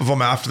little clip of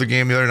him after the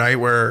game the other night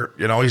where,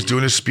 he's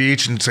doing his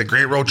speech and it's like,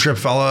 great road trip,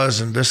 fellas,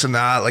 and this and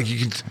that. Like, you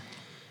can,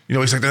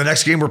 he's like, the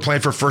next game we're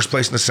playing for first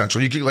place in the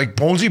Central. You can, like,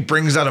 Bonesy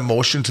brings that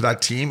emotion to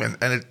that team,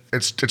 and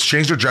it's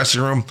changed their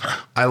dressing room.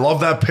 I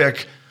love that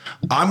pick.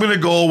 I'm going to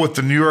go with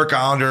the New York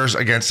Islanders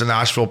against the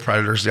Nashville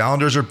Predators. The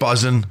Islanders are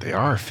buzzing. They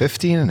are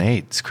 15-8.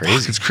 It's crazy.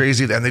 Fuck, it's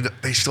crazy. And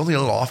they still need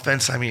a little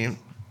offense. I mean,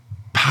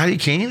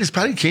 does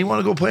Patty Kane want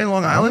to go play in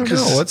Long Island?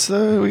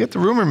 We get the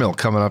rumor mill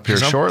coming up here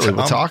shortly.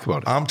 We'll talk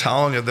about it. I'm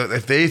telling you that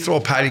if they throw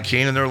Patty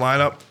Kane in their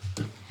lineup,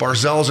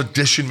 Barzell's a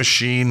dishing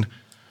machine.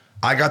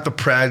 I got the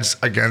Islanders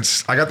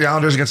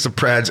against the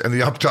Preds, and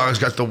the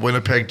Updogs got the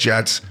Winnipeg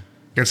Jets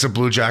against the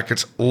Blue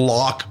Jackets.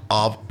 Lock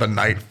of the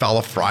night,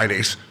 Fellow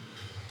Fridays.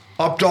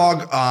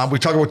 Updog, we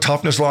talk about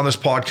toughness a lot on this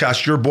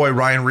podcast. Your boy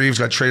Ryan Reeves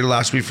got traded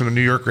last week from the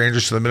New York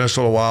Rangers to the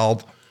Minnesota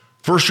Wild.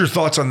 First, your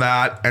thoughts on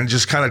that, and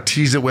just kind of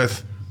tease it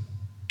with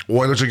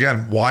Oilers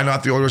again. Why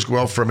not the Oilers go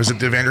out for him? Is it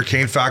the Evander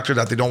Kane factor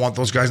that they don't want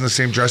those guys in the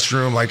same dressing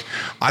room? Like,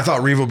 I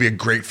thought Revo would be a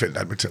great fit in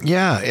Edmonton.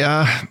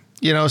 Yeah.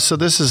 So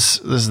this is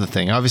the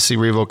thing. Obviously,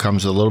 Revo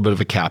comes with a little bit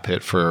of a cap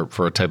hit for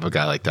a type of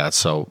guy like that.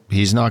 So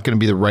he's not going to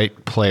be the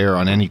right player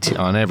on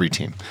every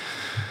team.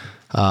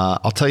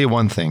 I'll tell you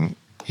one thing.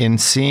 In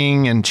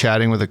seeing and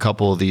chatting with a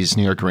couple of these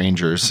New York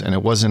Rangers, and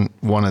it wasn't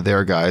one of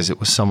their guys, it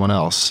was someone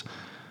else.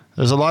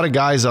 There's a lot of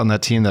guys on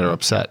that team that are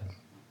upset.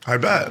 I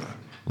bet.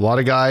 A lot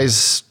of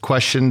guys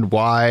questioned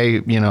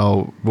why,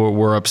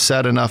 were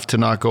upset enough to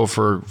not go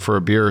for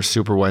a beer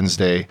Super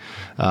Wednesday.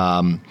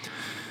 To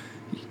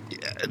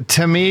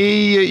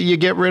me, you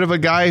get rid of a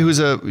guy who's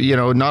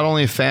not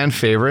only a fan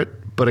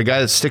favorite, but a guy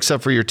that sticks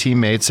up for your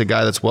teammates, a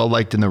guy that's well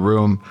liked in the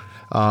room.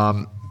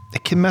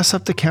 It can mess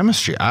up the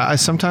chemistry.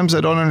 Sometimes I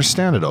don't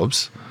understand it,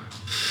 Obes.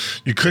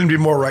 You couldn't be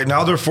more right.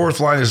 Now their fourth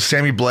line is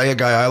Sammy Blais, a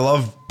guy I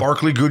love,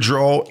 Barclay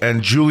Goodrow,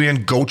 and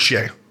Julien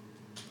Gauthier,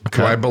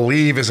 who I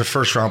believe is a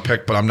first-round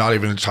pick, but I'm not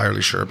even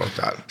entirely sure about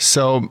that.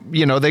 So,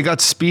 they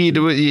got speed.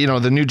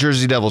 The New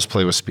Jersey Devils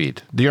play with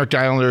speed. The New York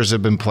Islanders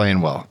have been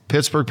playing well.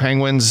 Pittsburgh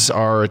Penguins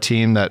are a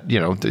team that,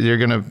 they're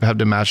going to have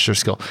to match their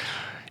skill.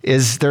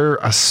 Is there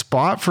a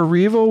spot for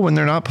Revo when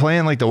they're not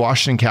playing like the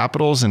Washington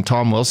Capitals and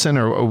Tom Wilson?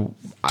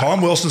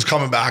 Tom Wilson's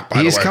coming back, by the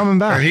way. He's coming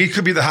back. And he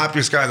could be the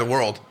happiest guy in the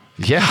world.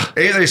 Yeah.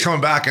 That he's coming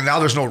back, and now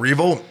there's no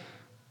Revo.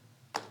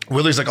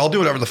 Willie's like, I'll do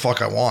whatever the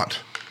fuck I want.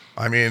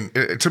 I mean,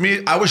 to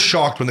me, I was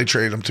shocked when they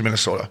traded him to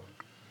Minnesota.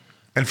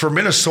 And for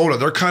Minnesota,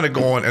 they're kind of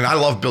going, and I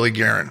love Billy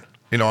Guerin.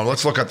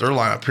 Let's look at their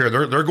lineup here.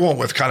 They're going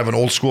with kind of an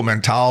old school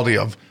mentality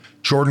of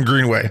Jordan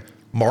Greenway,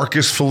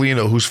 Marcus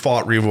Foligno, who's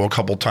fought Revo a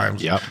couple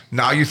times. Yep.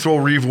 Now you throw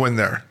Revo in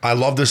there. I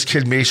love this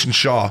kid, Mason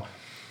Shaw.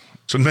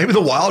 So maybe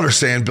the Wild are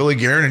saying, Billy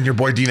Guerin and your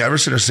boy Dean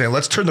Everson are saying,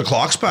 let's turn the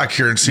clocks back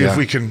here and see if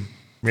we can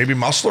maybe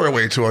muscle our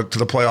way to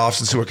the playoffs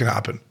and see what can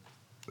happen.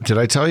 Did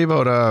I tell you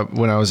about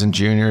when I was in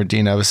junior,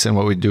 Dean Everson,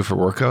 what we'd do for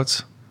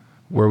workouts?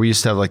 Where we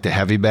used to have like the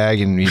heavy bag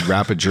and we'd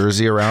wrap a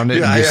jersey around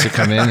it and used to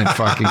come in and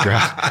fucking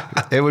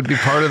grab. It would be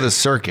part of the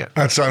circuit.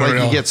 That's unreal.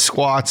 Like you get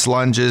squats,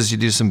 lunges, you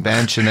do some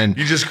bench, and then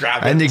you just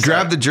grab it. And you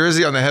grab the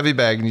jersey on the heavy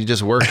bag and you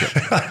just work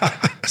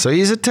it. So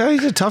he's a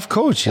tough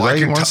coach. He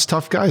wants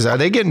tough guys. Are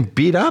they getting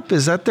beat up?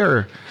 Is that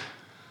their?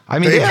 I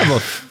mean, they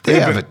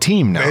have a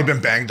team now. They've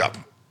been banged up.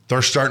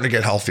 They're starting to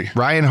get healthy.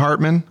 Ryan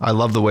Hartman, I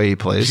love the way he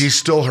plays. He's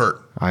still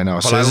hurt. I know.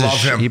 But so I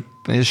love him.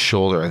 His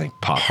shoulder, I think,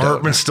 popped out.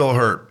 Hartman's still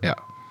hurt. Yeah.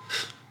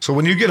 So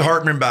when you get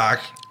Hartman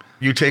back,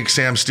 you take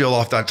Sam Steele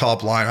off that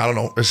top line. I don't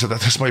know.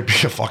 This might be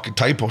a fucking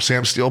typo.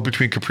 Sam Steele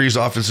between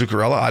Kaprizov and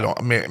Zuccarello. I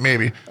don't.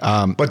 Maybe.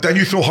 But then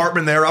you throw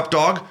Hartman there up,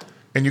 dog,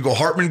 and you go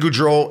Hartman,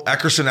 Goudreau,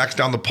 Eckerson X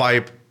down the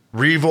pipe,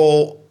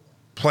 Revo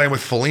playing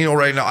with Foligno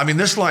right now. I mean,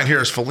 this line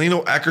here is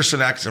Foligno, Eckerson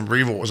X, and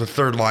Revo was a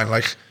third line.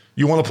 Like,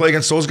 you want to play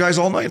against those guys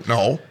all night?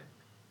 No.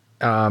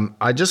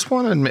 I just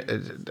want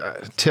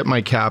to tip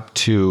my cap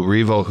to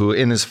Revo, who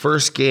in his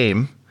first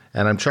game,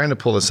 and I'm trying to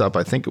pull this up,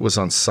 I think it was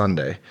on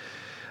Sunday,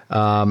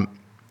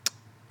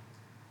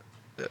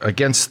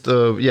 against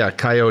the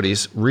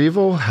Coyotes,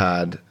 Revo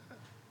had,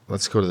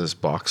 let's go to this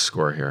box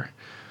score here.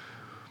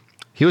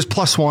 He was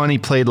 +1. He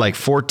played like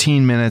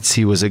 14 minutes.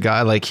 He was a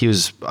guy like he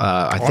was,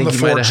 I think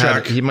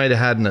he might have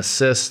had an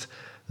assist.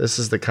 This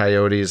is the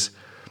Coyotes.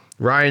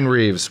 Ryan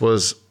Reeves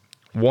was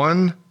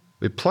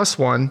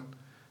 +1.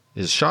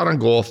 His shot on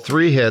goal,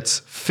 3 hits,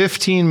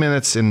 15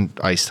 minutes in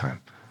ice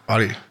time.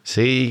 Buddy.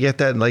 See, you get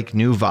that like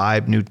new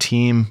vibe, new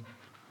team.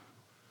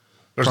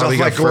 There's nothing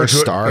like going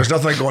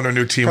to a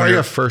new team. Probably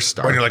a first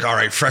star. When you're like, all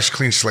right, fresh,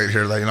 clean slate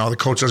here. Like, the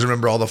coach doesn't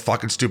remember all the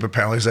fucking stupid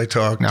penalties they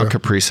took. Now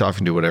Kaprizov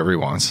can do whatever he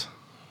wants.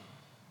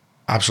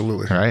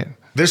 Absolutely. Right.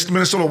 This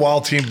Minnesota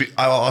Wild team,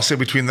 I'll say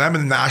between them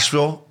and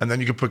Nashville, and then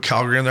you could put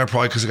Calgary in there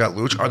probably because they got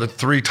Luch, are the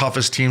 3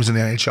 toughest teams in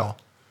the NHL.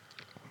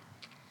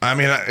 I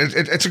mean,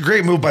 it's a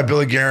great move by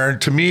Billy Guerin.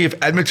 To me, if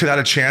Edmonton had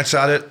a chance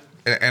at it,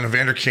 and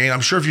Evander Kane,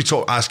 I'm sure if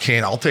you ask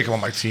Kane, I'll take him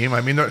on my team.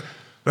 I mean, there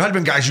had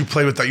been guys you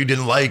played with that you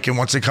didn't like, and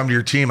once they come to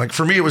your team, like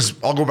for me,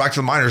 I'll go back to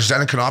the minors,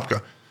 Zdeno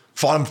Konopka.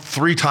 Fought him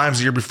 3 times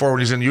the year before when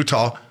he's in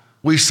Utah.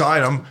 We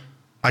signed him.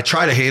 I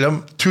try to hate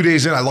him. 2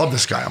 days in, I love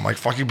this guy. I'm like,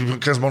 fucking,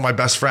 because he's one of my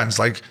best friends.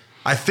 Like,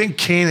 I think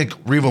Kane and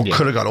Revo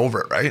could have got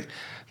over it, right?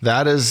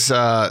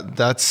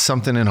 That's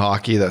something in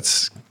hockey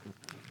that's,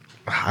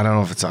 I don't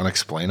know if it's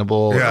unexplainable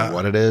or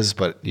what it is,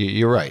 but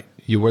you're right.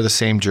 You wear the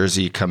same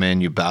jersey, you come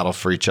in, you battle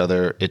for each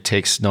other. It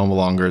takes no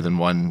longer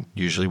than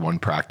usually one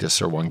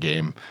practice or one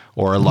game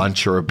or a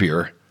lunch or a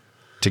beer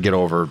to get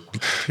over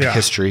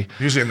history.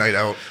 Usually a night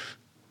out.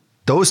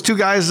 Those 2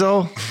 guys,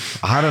 though,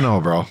 I don't know,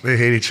 bro. They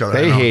hate each other.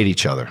 They hate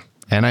each other.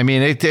 And I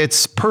mean,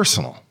 it's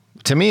personal.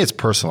 To me, it's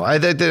personal.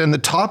 And the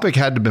topic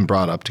had to have been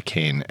brought up to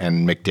Kane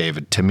and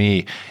McDavid. To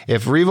me,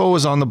 if Revo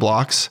was on the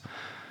blocks,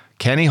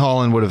 Kenny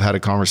Holland would have had a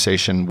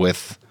conversation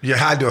with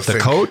the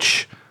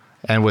coach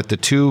and with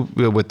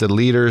the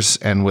leaders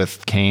and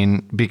with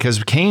Kane,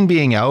 because Kane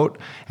being out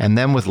and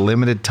then with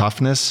limited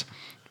toughness,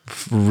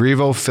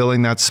 Revo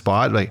filling that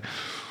spot, like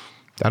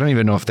I don't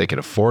even know if they could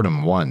afford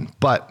him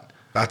but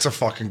that's a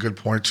fucking good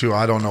point too.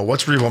 I don't know.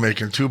 What's Revo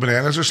making? 2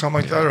 bananas or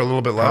something like that, or a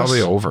little bit less?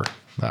 Probably over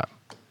that.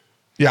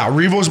 Yeah,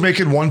 Revo's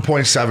making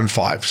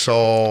 1.75.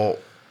 So,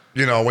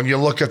 when you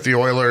look at the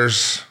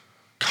Oilers,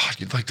 God,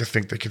 you'd like to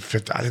think they could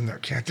fit that in there,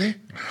 can't they?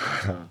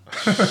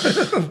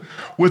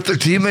 With the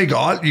team they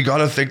got, you got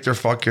to think they're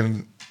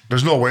fucking.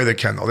 There's no way they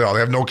can though. They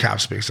have no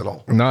cap space at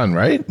all. None,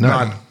 right?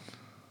 None.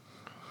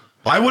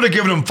 I would have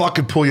given them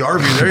fucking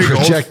Puljujarvi. There you go.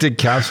 Projected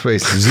cap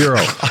space 0.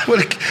 I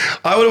would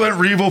have went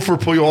Revo for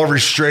Puljujarvi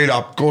straight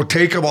up. Go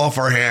take him off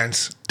our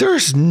hands.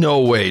 There's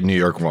no way New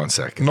York won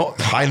second. No,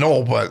 I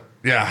know, but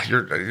yeah,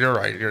 you're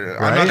right.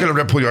 I'm not going to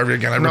rip Puljujarvi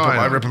again.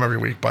 I rip him every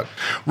week. But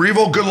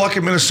Revo, good luck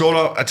in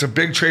Minnesota. That's a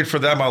big trade for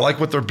them. I like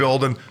what they're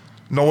building.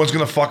 No one's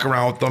going to fuck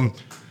around with them.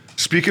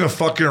 Speaking of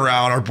fucking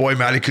around, our boy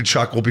Matty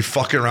Tkachuk will be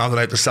fucking around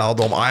tonight at the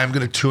Saddledome. I am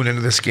going to tune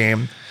into this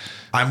game.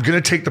 I'm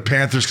going to take the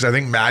Panthers because I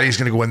think Matty's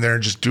going to go in there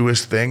and just do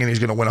his thing and he's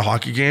going to win a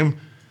hockey game.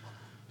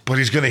 But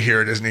he's going to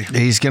hear it, isn't he?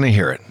 He's going to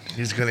hear it.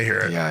 He's going to hear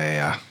it.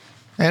 Yeah.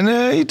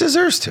 And he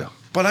deserves to.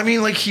 But I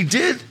mean, like he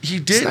did.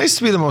 It's nice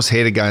to be the most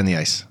hated guy on the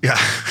ice. Yeah.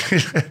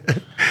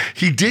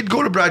 He did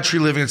go to Brad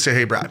Treliving and say,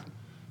 hey, Brad,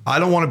 I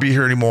don't want to be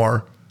here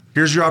anymore.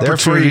 Here's your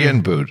opportunity. Therefore, you're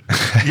getting booed.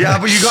 Yeah,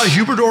 but you got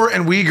Huberdeau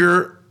and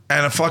Weegar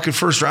and a fucking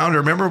first rounder.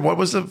 Remember what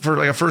was it for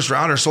like a first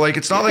rounder? So like,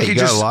 it's not like he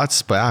got just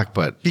lots back,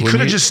 but he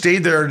could have just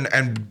stayed there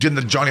and did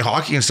the Johnny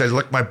Hockey and said,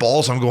 "Lick my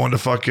balls, I'm going to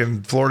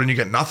fucking Florida," and you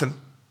get nothing.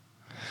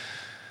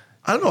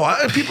 I don't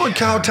know. People in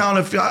Cowtown,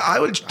 I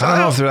don't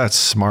know if they're that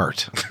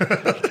smart.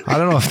 I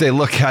don't know if they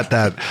look at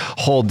that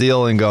whole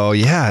deal and go,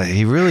 "Yeah,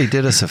 he really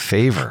did us a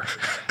favor."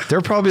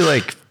 They're probably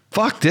like,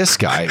 "Fuck this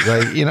guy!"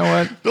 Like, you know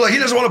what? They're like, he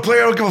doesn't want to play.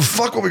 I don't give a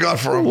fuck what we got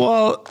for him.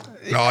 Well.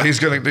 No, he's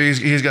gonna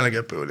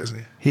get booed, isn't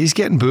he? He's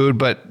getting booed,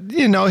 but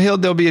you know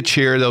there'll be a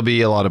cheer, there'll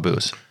be a lot of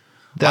boos.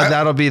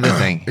 That'll be the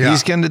thing. Yeah.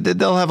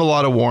 They'll have a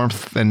lot of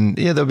warmth, and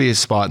there'll be a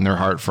spot in their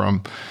heart for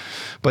him.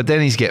 But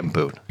then he's getting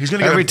booed.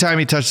 Every time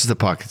he touches the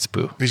puck, it's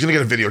boo. He's gonna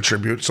get a video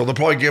tribute, so they'll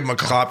probably give him a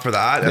clap for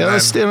that. And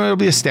it'll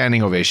be a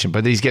standing ovation,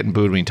 but he's getting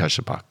booed when he touches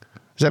the puck.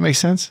 Does that make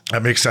sense?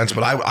 That makes sense,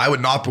 but I would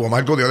not boo him.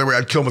 I'd go the other way.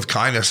 I'd kill him with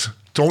kindness.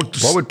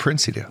 What would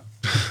Princey do?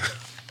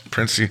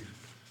 Princey.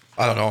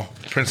 I don't know.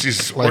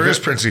 Princey's, where is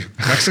Princey?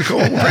 Mexico?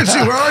 Princey,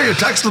 where are you?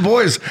 Text the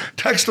boys.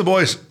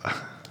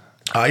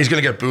 He's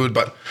going to get booed,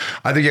 but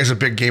I think he has a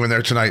big game in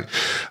there tonight.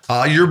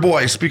 Your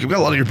boy, we got a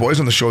lot of your boys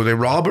on the show today.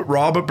 Robert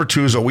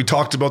Bertuzzo. We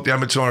talked about the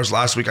Edmonton Oilers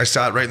last week. I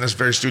sat right in this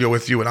very studio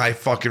with you, and I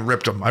fucking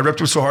ripped him. I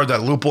ripped him so hard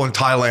that Lupo in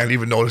Thailand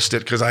even noticed it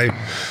because I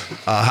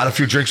had a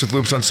few drinks with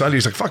Loops on Sunday.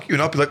 He's like, fuck you,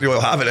 not let the Oil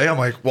have it, eh? I'm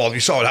like, well,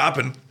 you saw what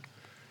happened.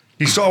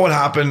 He saw what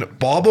happened.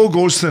 Bobo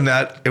goes to the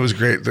net. It was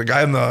great. The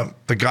guy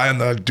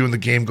doing the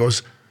game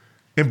goes,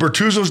 in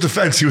Bertuzzo's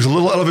defense, he was a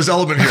little out of his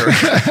element here.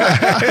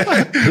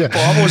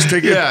 Bobo's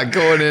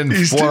going in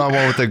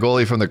one-on-one with the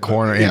goalie from the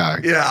corner. Yeah,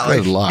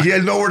 good luck. He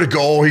had nowhere to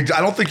go. I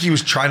don't think he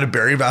was trying to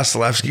bury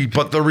Vasilevsky,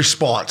 but the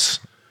response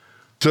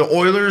to the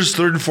Oilers'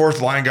 third and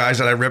fourth line guys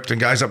that I ripped and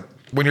guys that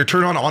when you're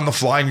turned on the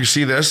fly and you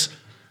see this,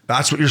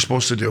 that's what you're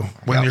supposed to do.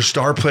 When your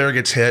star player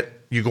gets hit,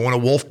 you go in a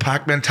wolf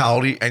pack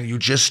mentality and you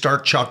just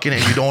start chucking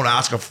and you don't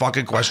ask a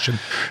fucking question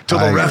till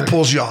the ref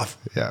pulls you off.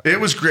 Yeah. It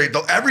was great.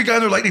 Every guy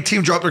in their Lightning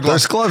team dropped their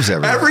gloves. There's gloves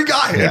everywhere. Every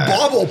guy. Yeah.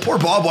 And poor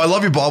Bobble, I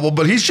love you, Bobble,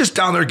 but he's just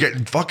down there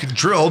getting fucking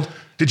drilled.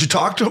 Did you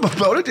talk to him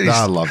about it?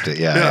 I loved it.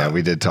 Yeah,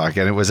 we did talk.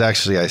 And it was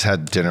actually, I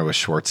had dinner with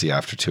Schwartzy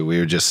after too.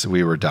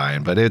 We were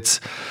dying, but it's,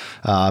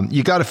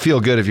 you got to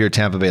feel good if you're a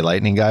Tampa Bay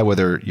Lightning guy,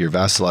 whether you're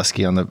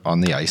Vasilevsky on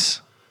the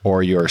ice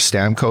or you're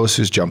Stamkos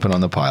who's jumping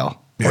on the pile.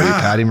 Or your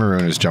Patty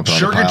Maroon is jumping on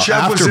the pile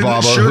after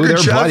Bobo, who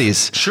they're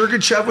buddies.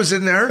 Sergachev was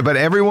in there. But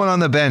everyone on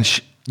the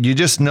bench, you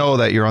just know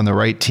that you're on the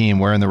right team,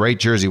 wearing the right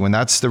jersey when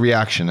that's the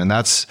reaction. And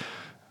that's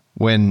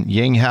when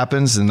yin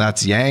happens and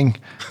that's yang.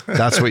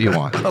 That's what you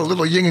want. A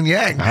little yin and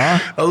yang. Huh?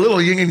 A little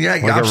yin and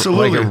yang.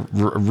 Absolutely.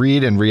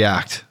 Read and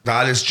react.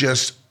 That is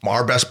just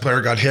our best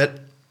player got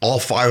hit. All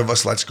five of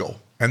us, let's go.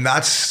 And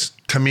that's,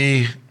 to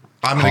me,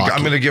 I'm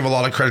going to give a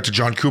lot of credit to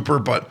John Cooper,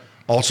 but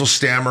also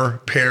Stammer,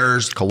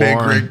 Pears,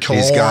 Big Rig,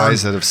 these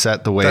guys that have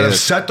set the way. That have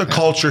set the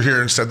culture here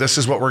and said, this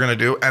is what we're going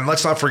to do. And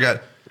let's not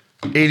forget,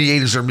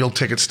 88 is their meal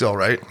ticket still,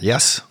 right?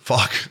 Yes.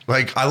 Fuck.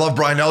 Like, I love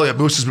Brian Elliott.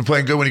 Moose has been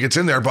playing good when he gets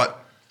in there,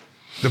 but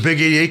the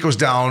big 88 goes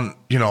down,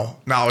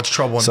 now it's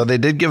trouble. So they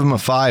did give him a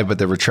 5, but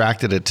they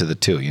retracted it to the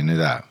 2. You knew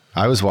that.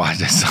 I was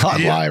watching. I saw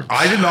it live.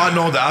 I did not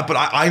know that, but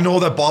I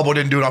know that Bobo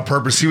didn't do it on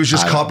purpose. He was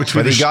just caught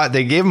between. But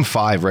they gave him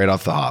 5 right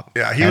off the hop.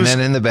 Yeah, then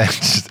in the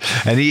bench,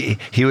 and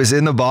he was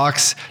in the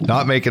box,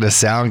 not making a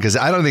sound because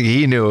I don't think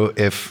he knew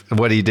if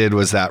what he did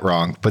was that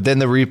wrong. But then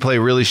the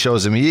replay really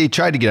shows him he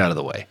tried to get out of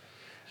the way.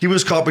 He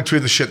was caught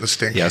between the shit and the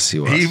stink. Yes, he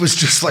was. He was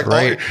just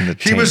like,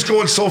 he was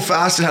going so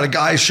fast and had a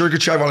guy,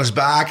 Sergachev, on his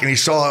back, and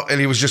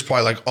he was just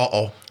probably like,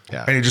 uh-oh.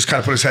 Yeah. And he just kind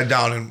of put his head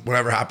down and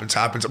whatever happens.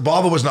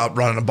 Bobo was not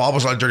running.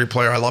 Bobo's not a dirty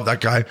player. I love that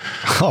guy.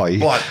 Oh,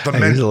 he's a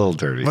little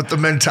dirty. But the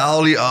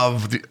mentality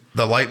of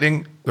the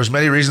Lightning, there's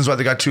many reasons why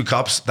they got 2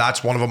 cups.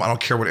 That's one of them. I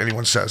don't care what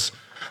anyone says.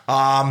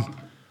 Our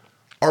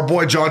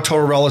boy John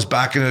Tortorella is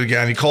back in it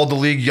again. He called the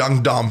league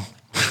young dumb.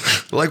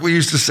 Like we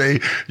used to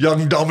say,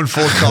 young, dumb, and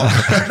full of cum.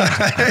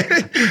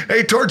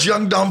 Hey, Torch,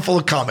 young, dumb, full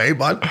of cum, eh,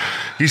 bud?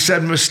 He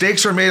said,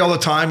 mistakes are made all the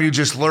time. You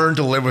just learn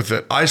to live with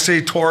it. I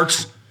say,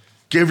 Torch,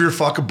 give your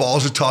fucking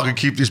balls a tug and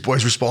keep these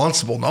boys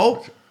responsible.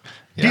 No?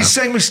 Yeah. He's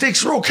saying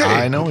mistakes are okay.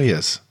 I know he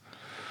is.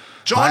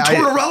 John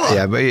Tortorella.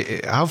 Yeah,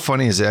 but how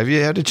funny is it? Have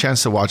you had a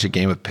chance to watch a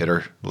game with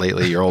Pitter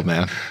lately, your old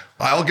man?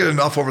 I'll get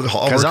enough over the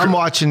hall. Because I'm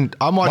watching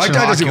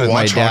hockey with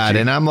my dad,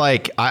 and I'm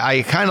like,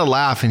 I kind of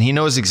laugh, and he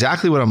knows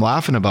exactly what I'm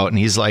laughing about, and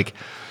he's like,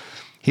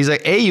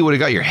 A, you would have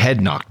got your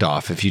head knocked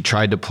off if you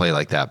tried to play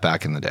like that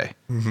back in the day.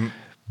 Mm-hmm.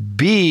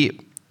 B,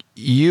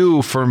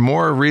 you, for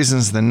more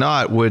reasons than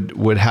not,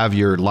 would have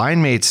your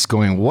line mates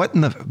going, what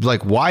in the,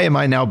 like, why am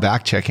I now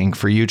back checking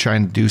for you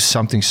trying to do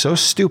something so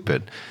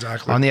stupid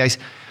on the ice?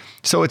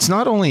 So it's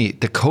not only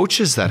the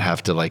coaches that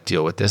have to like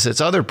deal with this, it's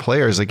other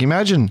players. Like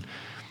imagine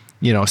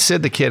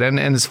Sid the kid, and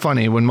it's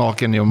funny when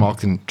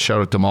Malkin,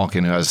 shout out to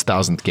Malkin, who has his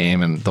 1,000th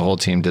game, and the whole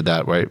team did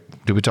that, right?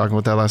 Did we talk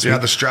about that last week? Yeah,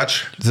 the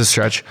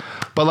stretch.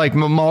 But like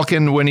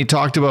Malkin, when he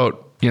talked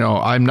about,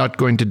 I'm not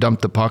going to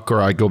dump the puck or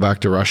I go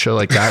back to Russia,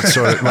 like that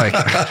sort of like,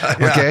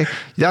 okay,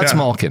 that's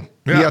Malkin.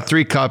 Yeah. You got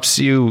 3 cups,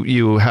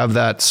 you have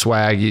that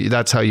swag,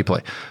 that's how you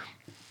play.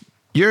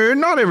 You're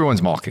not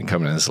everyone's Malkin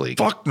coming in this league.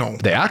 Fuck no.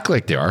 They act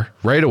like they are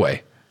right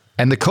away.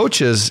 And the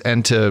coaches,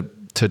 and to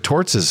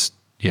Torts'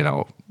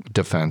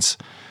 defense,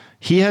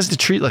 he has to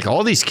treat like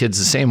all these kids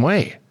the same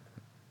way.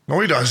 No,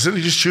 he doesn't.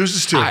 He just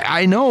chooses to.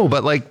 I know,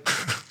 but like,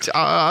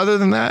 other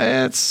than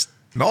that, it's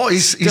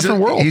he's different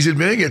world. He's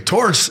admitting it.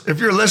 Torts, if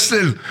you're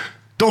listening,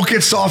 don't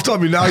get soft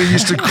on me now. You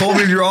used to call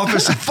me in your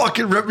office and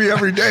fucking rip me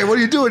every day. What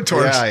are you doing,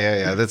 Torts?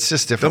 Yeah. That's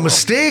just different. The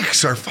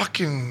mistakes are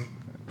fucking.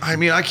 I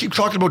mean, I keep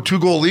talking about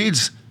 2-goal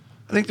leads.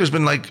 I think there's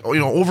been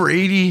over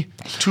 80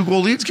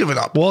 2-goal leads given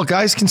up. Well,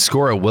 guys can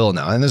score at will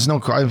now, and there's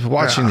no. I'm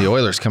watching the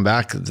Oilers come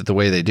back the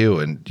way they do,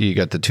 and you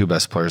got the 2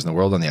 best players in the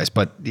world on the ice.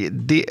 But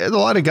a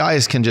lot of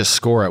guys can just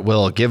score at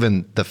will,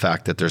 given the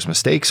fact that there's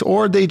mistakes,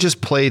 or they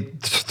just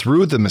played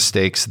through the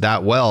mistakes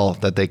that well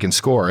that they can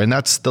score, and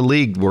that's the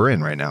league we're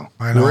in right now.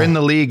 I know. We're in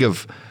the league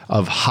of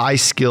high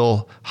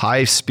skill,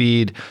 high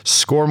speed,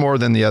 score more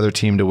than the other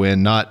team to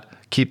win, not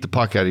keep the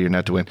puck out of your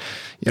net to win.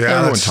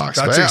 Everyone talks.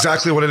 That's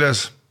exactly what it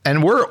is.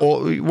 And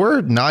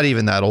we're not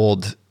even that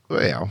old.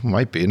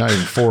 Might be not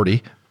even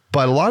 40.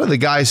 But a lot of the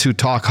guys who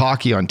talk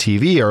hockey on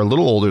TV are a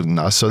little older than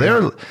us, so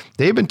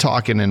they've been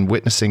talking and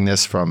witnessing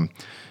this from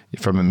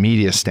a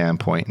media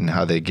standpoint and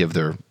how they give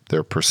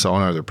their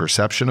persona, their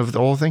perception of the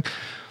whole thing.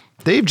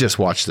 They've just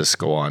watched this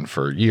go on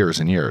for years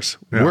and years.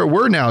 Yeah.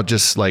 We're now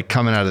just like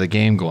coming out of the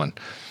game going,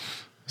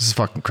 this is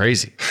fucking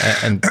crazy.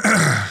 And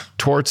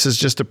Torts is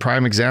just a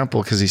prime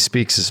example because he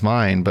speaks his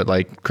mind, but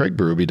like Craig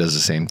Berube does the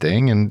same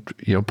thing. And,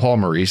 Paul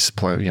Maurice,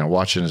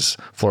 watching his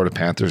Florida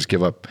Panthers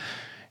give up,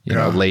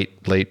 late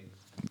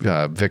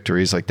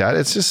victories like that.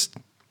 It's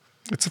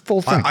a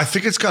full thing. I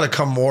think it's got to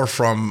come more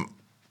from,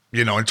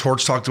 and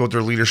Torts talked about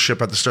their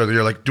leadership at the start of the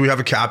year. Like, do we have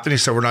a captain? He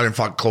said, we're not even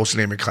fucking close to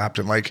naming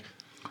captain. Like,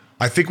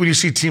 I think when you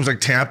see teams like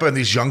Tampa and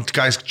these young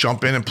guys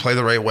jump in and play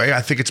the right way,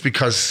 I think it's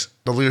because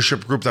the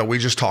leadership group that we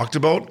just talked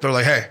about, they're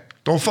like, hey,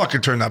 don't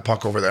fucking turn that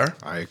puck over there.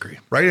 I agree.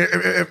 Right?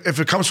 If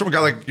it comes from a guy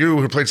like you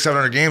who played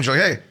 700 games, you're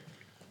like, hey,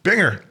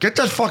 Binger, get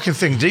that fucking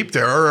thing deep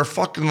there, or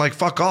fucking like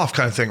fuck off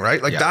kind of thing,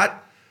 right? Like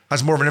that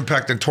has more of an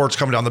impact than Torts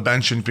coming down the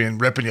bench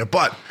and ripping you.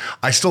 But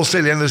I still say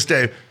at the end of this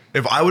day,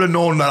 if I would have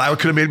known that I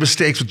could have made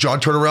mistakes with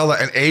John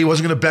Tortorella and A, he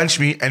wasn't going to bench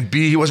me, and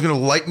B, he wasn't going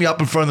to light me up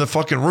in front of the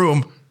fucking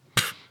room,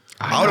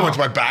 I would have went to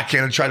my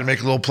backhand and tried to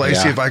make a little play,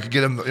 see if I could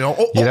get him,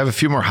 You'd have a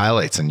few more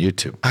highlights on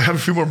YouTube. I have a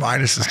few more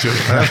minuses too.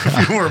 I have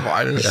a few more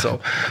minuses.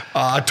 So,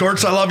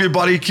 Torts, I love you,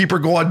 buddy. Keep her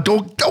going.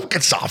 Don't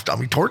get soft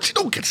on me, Torts.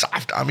 Don't get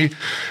soft on me.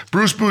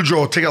 Bruce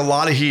Boudreau taking a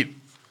lot of heat.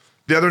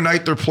 The other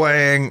night they're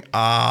playing.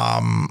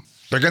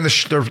 They're getting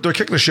they're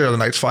kicking the shit out of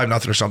the Knights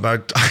 5-0 or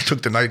something. I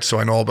took the Knights, so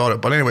I know all about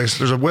it. But anyways,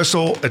 there's a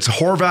whistle. It's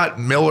Horvat,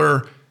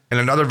 Miller, and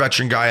another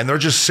veteran guy, and they're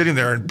just sitting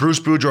there. And Bruce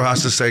Boudreau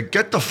has to say,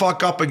 "Get the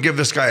fuck up and give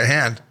this guy a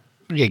hand."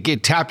 Yeah,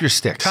 tap your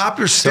sticks. Tap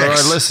your sticks. So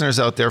our listeners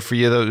out there, for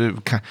you,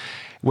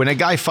 when a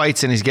guy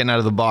fights and he's getting out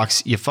of the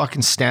box, you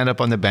fucking stand up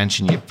on the bench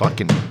and you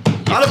fucking...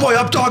 Attaboy,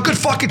 up dog, good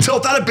fucking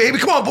tilt. Atta baby,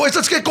 come on boys,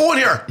 let's get going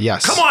here.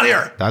 Yes. Come on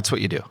here. That's what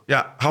you do.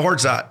 Yeah, how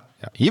hard's that?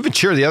 Yeah. You even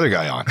cheer the other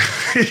guy on.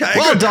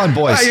 Well done,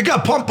 boys. Yeah, you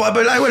got pumped, but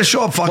I would have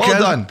shown up, fuckhead. Well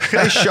done.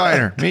 Nice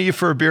shiner. Meet you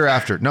for a beer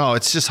after. No,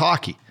 it's just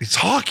hockey. It's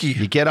hockey.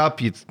 You get up,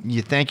 you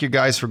thank your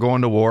guys for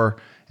going to war,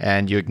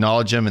 and you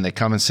acknowledge them, and they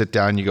come and sit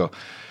down, and you go,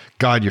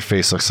 God, your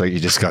face looks like you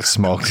just got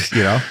smoked,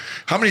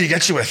 How many you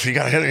get you with? You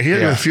got to hit you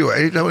with a few.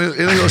 Any of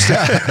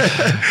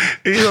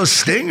those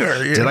sting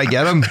or... Did I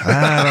get him?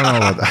 I don't know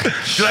about that.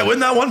 Did I win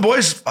that one,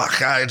 boys? Fuck,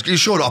 you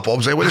showed up,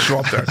 Obes. Way to show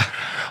up there.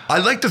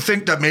 I'd like to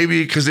think that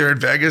maybe because they're in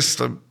Vegas,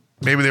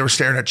 maybe they were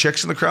staring at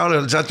chicks in the crowd.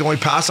 Is that the only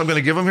pass I'm going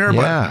to give them here?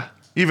 Yeah.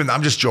 But even,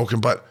 I'm just joking,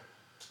 but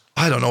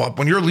I don't know.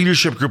 When you're a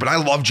leadership group, and I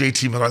love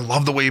JT Miller, I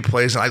love the way he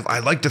plays, and I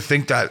like to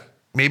think that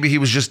maybe he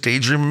was just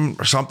daydreaming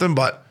or something,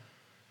 but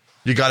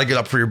you got to get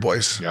up for your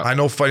boys. Yep. I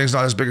know fighting's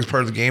not as big as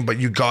part of the game, but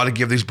you got to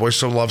give these boys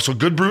some love. So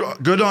good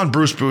on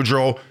Bruce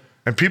Boudreau,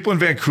 and people in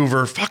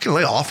Vancouver, fucking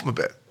lay off him a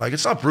bit. Like,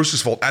 it's not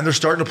Bruce's fault, and they're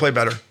starting to play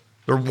better.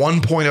 They're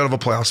 1 point out of a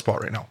playoff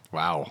spot right now.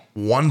 Wow.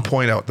 1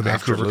 point out, the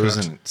After Vancouver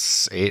losing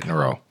 8 in a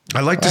row.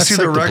 I'd like to see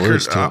the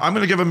record. I'm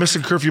going to give a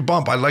missing curfew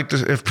bump. I'd like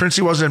to, if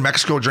Princey wasn't in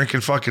Mexico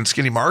drinking fucking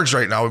skinny margs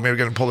right now, we maybe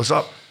going to pull this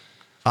up.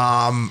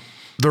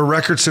 Their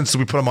record since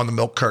we put them on the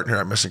milk carton here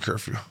at Missing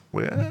Curfew.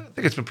 I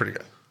think it's been pretty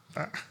good.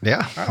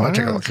 Yeah. I'll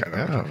take a look at it.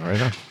 Yeah,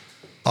 right on.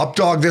 Up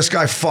dog, this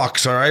guy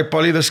fucks, all right,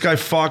 buddy? This guy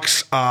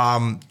fucks.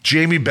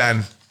 Jamie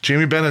Benn.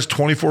 Jamie Benn has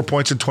 24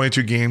 points in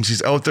 22 games.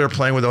 He's out there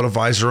playing without a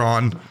visor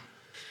on.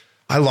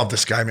 I love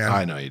this guy, man.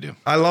 I know you do.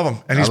 I love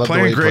him. And he's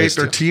playing great.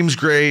 Their team's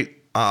great.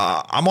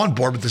 I'm on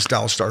board with this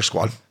Dallas Star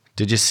squad.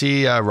 Did you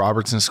see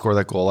Robertson score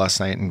that goal last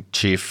night and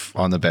Chief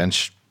on the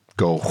bench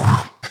go,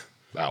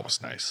 that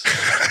was nice.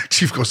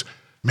 Chief goes,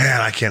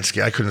 Man, I can't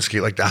skate. I couldn't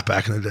skate like that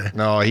back in the day.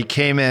 No, he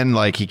came in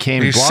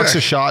He's blocks sick.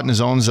 a shot in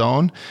his own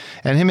zone,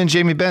 and him and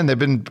Jamie Benn, they've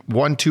been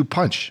 1-2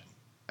 punch.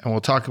 And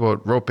we'll talk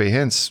about Rope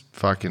Hintz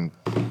fucking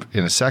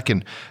in a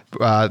second.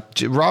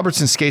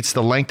 Robertson skates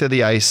the length of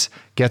the ice,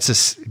 gets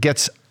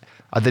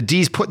the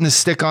D's putting the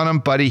stick on him,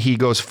 buddy. He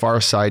goes far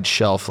side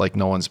shelf like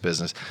no one's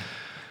business.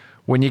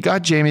 When you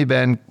got Jamie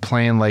Benn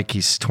playing like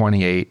he's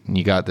 28, and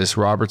you got this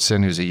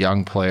Robertson who's a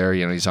young player,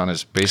 he's on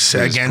his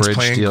basically his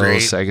bridge deal. Great.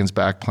 Sagan's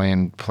back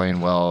playing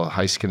well.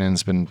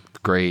 Heiskanen's been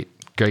great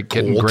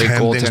getting great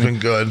Goaltending's goaltending. been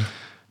good.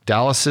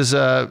 Dallas is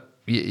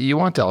you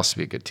want Dallas to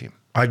be a good team.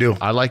 I do.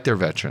 I like their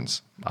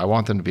veterans. I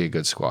want them to be a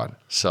good squad.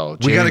 So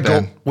We got to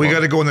Jamie go. Benn, We got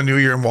to go in the new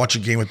year and watch a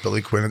game with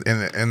Billy Quinn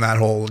in that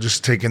whole,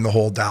 just taking the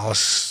whole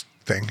Dallas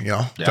thing.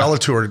 Fella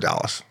tour to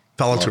Dallas.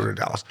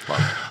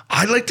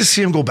 I'd like to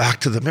see him go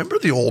back to remember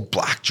the old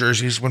black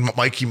jerseys when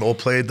Mikey Moe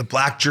played, the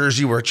black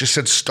jersey where it just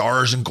said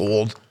stars and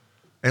gold.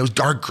 And it was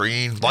dark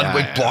green,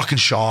 Ludwig blocking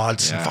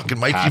shots, and fucking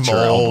Mikey Patcher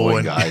Moe elbowing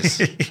and guys.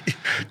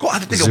 Go, I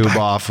think they go back.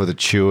 Zuboff with a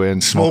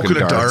chew-in, Smoking a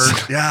darts.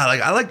 dart. Yeah,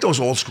 I like those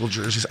old school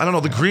jerseys. I don't know,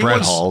 the green Brett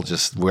ones. Hull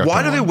just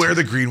Why do they wear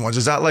the green ones?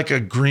 Is that like a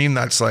green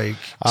that's like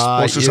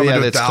supposed to something to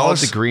do with it's called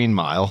Dallas? the Green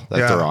Mile that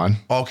they're on.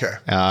 Okay.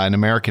 An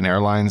American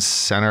Airlines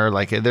Center.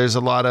 There's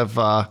a lot of,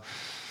 I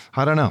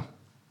don't know.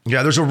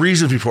 Yeah, there's a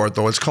reason for it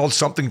though. It's called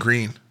something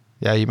green.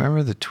 Yeah, you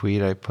remember the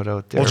tweet I put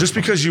out there? Well, just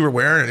because you were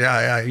wearing it,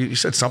 yeah, you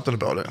said something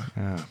about it.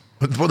 Yeah.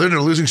 But they're in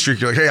a losing streak.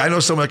 You're like, hey, I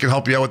know someone that can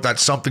help you out with that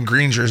something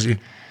green jersey.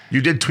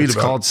 You did tweet it's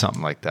about called it.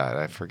 something like that.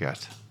 I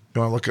forget. You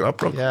want to look it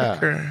up real quick?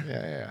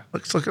 Yeah.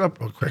 Let's look it up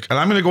real quick. And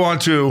I'm going to go on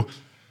to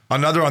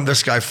another on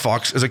this guy,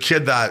 Fox, is a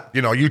kid that,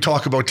 you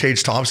talk about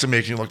Tage Thompson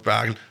making you look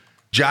bad.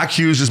 Jack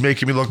Hughes is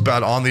making me look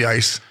bad on the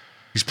ice.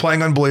 He's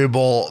playing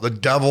unbelievable. The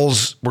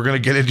Devils, we're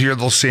going to get into your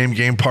little same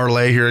game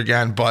parlay here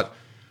again, but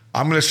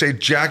I'm going to say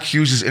Jack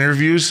Hughes'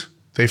 interviews,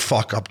 they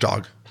fuck up,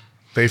 dog.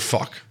 They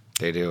fuck.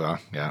 They do,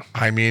 yeah.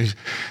 I mean,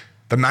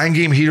 the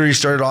 9-game heater he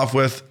started off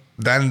with,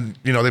 then,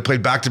 they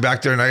played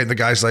back-to-back the other night, and the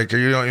guy's like,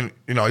 he's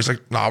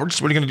like, nah,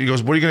 what are you going to do? He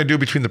goes, what are you going to do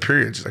between the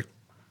periods? He's like,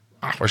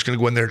 we're just going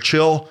to go in there,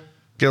 chill,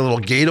 get a little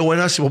Gato in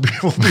us, we'll be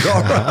all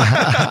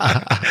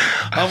right.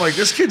 I'm like,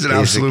 this kid's an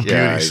absolute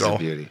beauty. He's a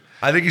beauty.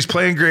 I think he's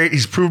playing great.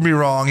 He's proved me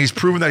wrong. He's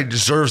proven that he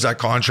deserves that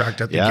contract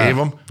that they gave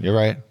him. You're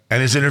right. And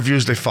his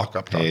interviews, they fuck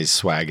up. Yeah, he's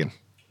swagging.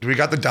 Do we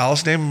got the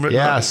Dallas name?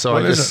 Yeah, so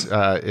what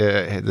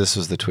this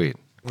was the tweet.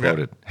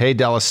 Quoted. Hey,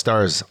 Dallas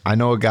Stars, I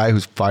know a guy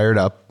who's fired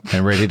up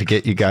and ready to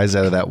get you guys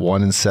out of that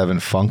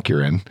 1-7 funk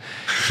you're in.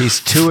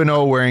 He's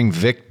 2-0 wearing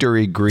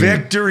Victory Green.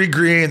 Victory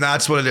Green,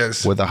 that's what it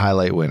is. With a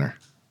highlight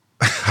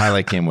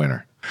game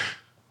winner.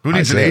 Who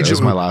needs an agent? That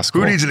was my last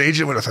goal. Who needs an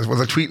agent with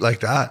a tweet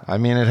like that? I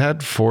mean, it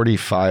had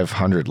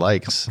 4,500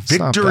 likes. It's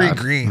Victory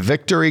Green.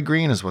 Victory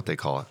Green is what they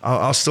call it.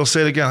 I'll still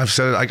say it again. I've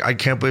said it. I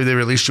can't believe they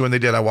released you when they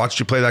did. I watched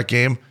you play that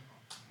game.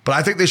 But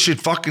I think they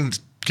should fucking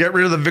get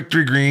rid of the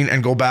Victory Green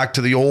and go back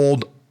to the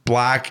old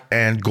black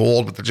and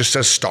gold, but it just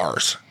says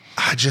stars.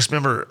 I just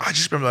remember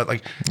that,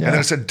 and then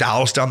it said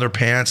Dallas down their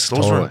pants.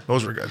 Those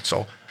were good.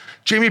 So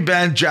Jamie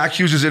Benn, Jack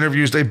Hughes'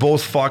 interviews, they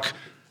both fuck.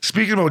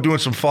 Speaking about doing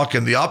some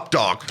fucking, the up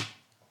dog,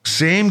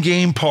 same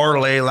game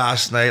parlay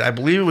last night. I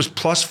believe it was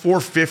plus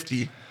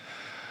 450.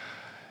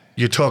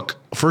 You took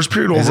first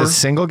period over. Is it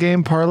single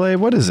game parlay?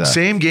 What is that?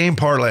 Same game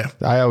parlay.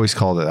 I always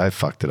called it. I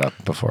fucked it up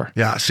before.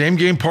 Yeah, same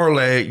game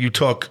parlay. You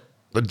took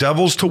the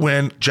Devils to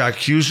win, Jack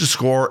Hughes to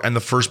score, and the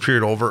first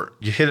period over.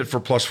 You hit it for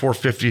plus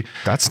 450.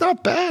 That's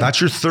not bad.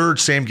 That's your third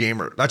same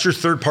gamer. That's your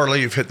third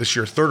parlay you've hit this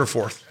year, third or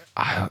fourth.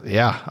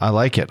 I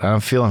like it.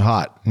 I'm feeling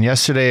hot. And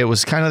yesterday it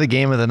was kind of the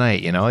game of the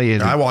night.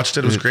 I watched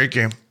it. It was a great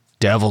game.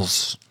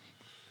 Devils,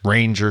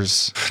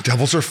 Rangers.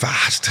 Devils are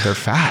fast. They're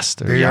fast.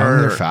 They're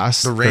young. They're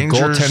fast. The Rangers.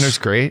 Their goaltender's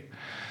great.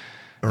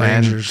 The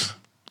Rangers.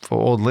 And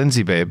old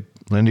Lindsay babe,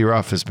 Lindy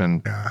Ruff has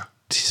been. Yeah.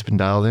 He's been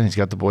dialed in. He's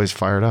got the boys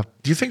fired up.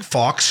 Do you think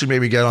Fox should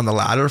maybe get on the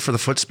ladder for the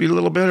foot speed a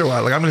little bit? Or what?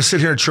 I'm going to sit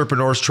here and chirp a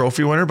Norris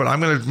Trophy winner, but I'm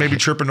going to maybe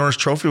chirp a Norris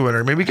Trophy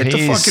winner. Maybe get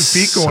the fucking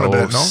feet going a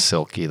bit, no?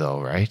 Silky though,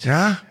 right?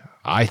 Yeah?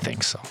 I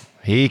think so.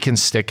 He can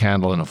stick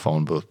handle in a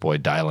phone booth, boy,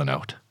 dialing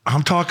out.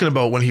 I'm talking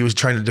about when he was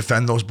trying to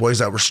defend those boys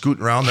that were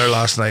scooting around there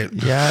last night.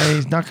 Yeah,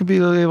 he's not going to be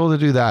able to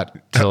do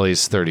that till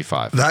he's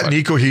 35. That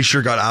Nico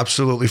Hischier got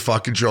absolutely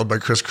fucking drilled by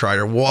Chris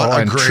Kreider. What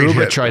a great Trouba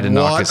hit. tried to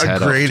knock his head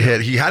off. What a great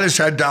hit. He had his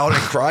head down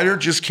and Kreider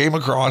just came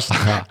across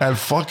and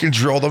fucking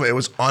drilled him. It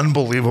was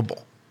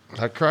unbelievable.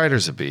 That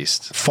Kreider's a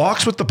beast.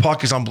 Fox with the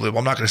puck is unbelievable.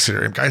 I'm not going to sit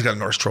here. Guy's got a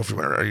Norris Trophy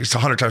winner. He's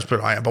 100 times better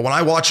than I am. But when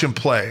I watch him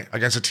play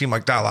against a team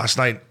like that last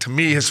night, to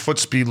me, his foot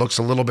speed looks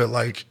a little bit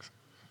like...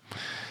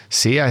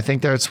 See, I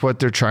think that's what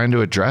they're trying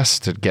to address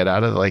to get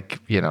out of,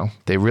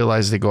 they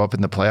realize they go up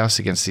in the playoffs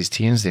against these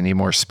teams. They need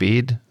more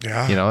speed.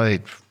 Yeah. They're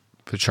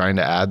trying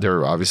to add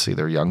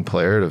their young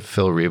player to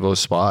fill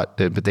Revo's spot,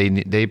 but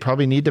they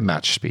probably need to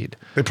match speed.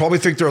 They probably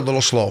think they're a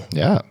little slow.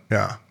 Yeah.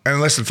 Yeah. And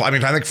listen,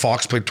 I think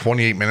Fox played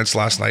 28 minutes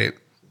last night.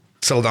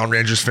 Settle down,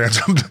 Rangers fans.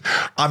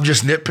 I'm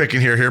just nitpicking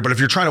here, but if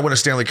you're trying to win a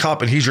Stanley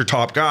Cup and he's your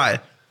top guy,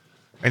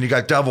 and you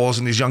got Devils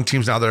and these young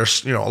teams now that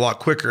are, a lot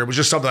quicker. It was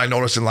just something I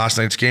noticed in last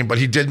night's game, but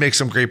he did make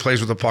some great plays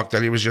with the puck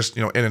that he was just,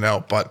 in and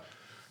out. But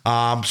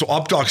so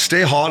Updog,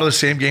 stay hot on the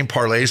same game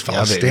parlays,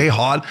 fellas. Stay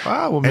hot.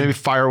 Well, maybe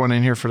fire one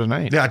in here for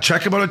tonight. Yeah,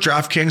 check him out at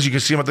DraftKings. You can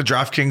see him at the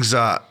DraftKings,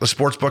 the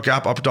sportsbook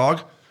app,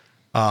 Updog.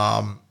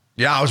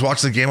 Yeah, I was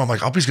watching the game. I'm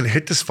like, Uppy's going to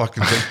hit this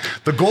fucking thing.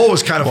 The goal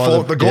was kind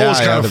of the goal was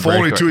kind of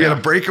phony too. He had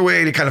a breakaway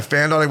and he kind of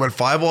fanned on it. He went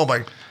 5-0. I'm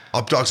like,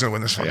 Updog's going to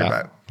win this fucking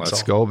bet.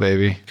 Let's go,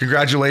 baby.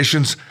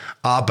 Congratulations.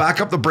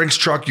 Back up the Brinks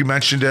truck. You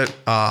mentioned it.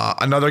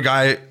 Another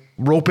guy,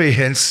 Rope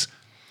Hintz.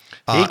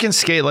 He can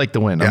skate like the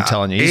wind, I'm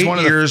telling you. He's one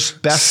of the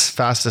best,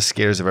 fastest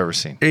skaters I've ever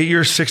seen. 8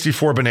 years,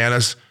 64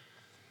 bananas.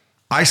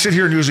 I sit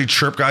here and usually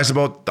chirp guys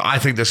about, I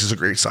think this is a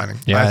great signing.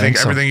 Yeah, I think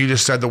everything you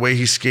just said, the way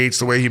he skates,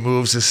 the way he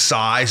moves, his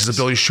size, his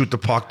ability to shoot the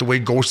puck, the way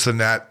he goes to the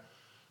net.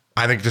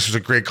 I think this was a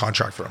great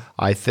contract for him.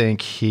 I think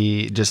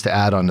just to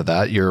add on to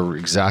that, you're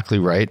exactly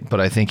right.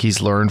 But I think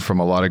he's learned from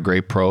a lot of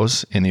great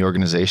pros in the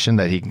organization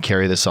that he can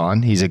carry this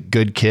on. He's a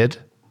good kid.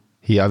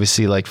 He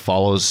obviously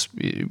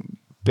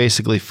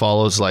basically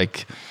follows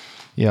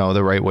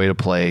the right way to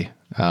play.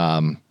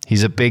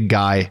 He's a big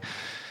guy.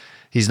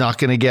 He's not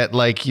going to get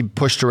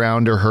pushed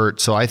around or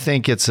hurt. So I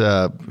think it's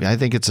a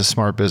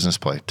smart business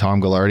play.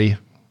 Tom Ghilardi,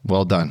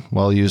 well done.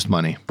 Well used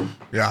money.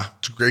 Yeah,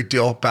 it's a great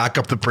deal. Back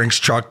up the Brinks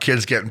truck.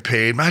 Kids getting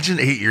paid. Imagine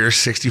 8 years,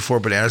 64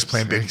 bananas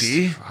playing Big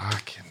D.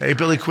 Hey,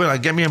 Billy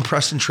Quinn, get me in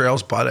Preston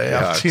Trails, buddy.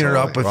 I'll team it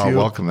up with you.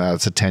 Welcome.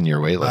 It's a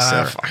 10-year wait list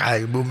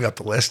there. Move me up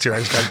the list here.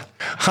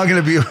 I'm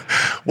going to be.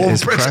 Well,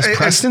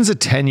 Preston's a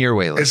 10-year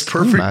wait list. It's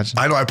perfect.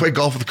 I know. I played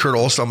golf with Kurt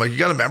Olson. I'm like, you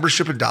got a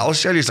membership in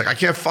Dallas yet? He's like, I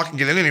can't fucking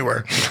get in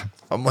anywhere.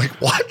 I'm like,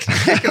 what? You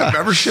can't get a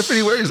membership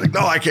anywhere? He's like,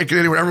 no, I can't get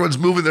anywhere. Everyone's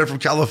moving there from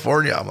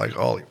California. I'm like,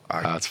 holy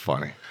fuck. That's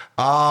funny.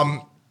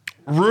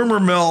 Rumor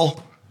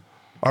mill.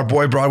 Our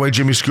boy Broadway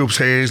Jimmy Scoops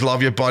Hayes,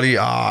 love you, buddy.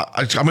 I'm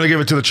going to give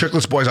it to the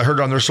Chicklets boys. I heard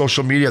it on their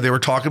social media. They were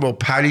talking about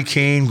Patty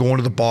Kane going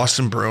to the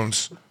Boston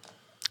Bruins.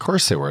 Of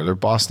course they were. They're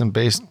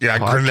Boston-based. Yeah,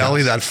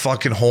 Grinelli, that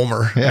fucking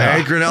homer. Yeah.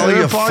 Hey, Grinelli,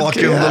 you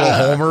fucking little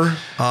homer.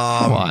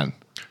 Come on.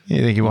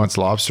 You think he wants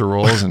lobster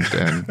rolls and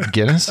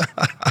Guinness?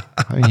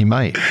 I mean, he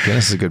might.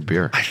 Guinness is a good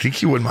beer. I think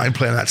he wouldn't mind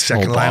playing that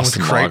second line with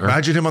Krejci.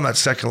 Imagine him on that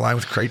second line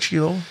with Krejci,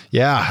 though.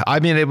 Yeah, I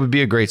mean, it would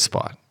be a great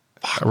spot.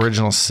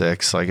 Original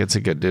six,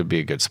 it'd be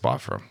a good spot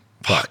for him.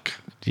 Fuck.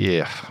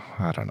 Yeah,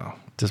 I don't know.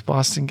 Does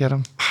Boston get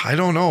him? I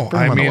don't know.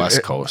 Bring him on the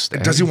West Coast.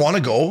 Does he want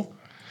to go?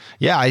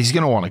 Yeah, he's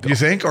going to want to go. You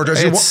think? Or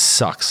does it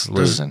sucks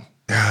losing.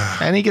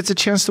 And he gets a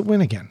chance to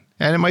win again.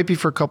 And it might be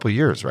for a couple of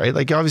years, right?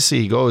 Obviously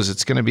he goes, I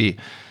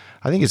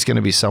think it's going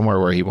to be somewhere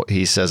where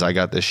he says, I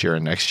got this year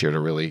and next year to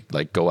really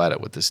go at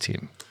it with this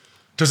team.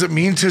 Does it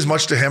mean as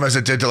much to him as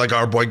it did to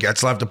our boy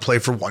Getzlaff to play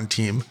for one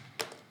team?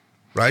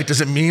 Right? Does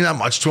it mean that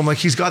much to him?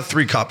 He's got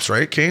 3 cups,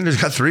 right? Kane,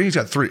 he's got 3? He's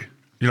got 3.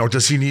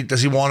 Does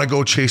he want to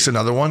go chase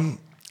another one?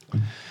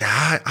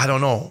 Yeah, I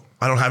don't know.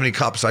 I don't have any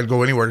cups. I'd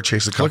go anywhere to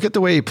chase a cup. Look at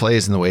the way he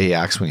plays and the way he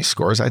acts when he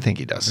scores. I think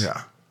he does.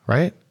 Yeah.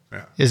 Right?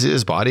 Yeah. Is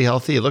his body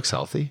healthy? He looks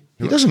healthy.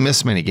 He doesn't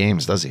miss many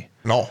games, does he?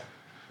 No.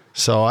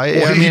 So I'm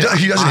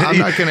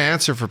not going to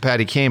answer for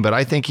Patty Kane, but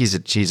I think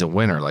he's a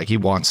winner. He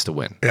wants to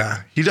win.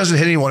 Yeah. He doesn't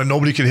hit anyone and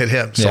nobody can hit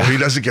him. So he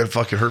doesn't get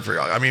fucking hurt for you.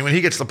 I mean, when he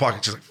gets the puck,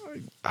 it's just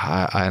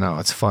I know.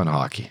 It's fun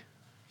hockey.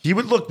 He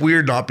would look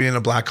weird not being in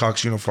a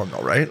Blackhawks uniform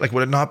though, right?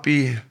 Would it not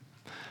be?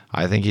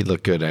 I think he'd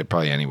look good at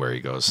probably anywhere he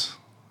goes.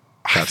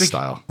 That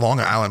style. Long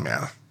Island,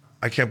 man.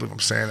 I can't believe I'm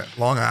saying it.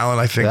 Long Island,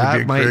 I think that would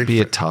be might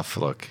be a tough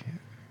look.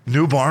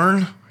 New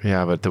Barn?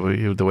 Yeah, but the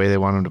way they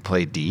want him to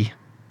play D,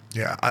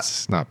 yeah,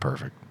 it's not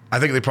perfect. I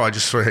think they probably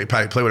just sort of, hey,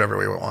 Patty, play whatever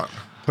way we want.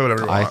 Play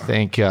whatever you want. I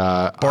think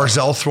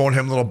Barzell throwing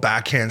him little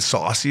backhand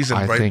saucies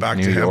and back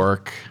to him. New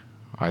York.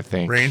 I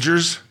think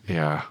Rangers.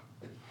 Yeah.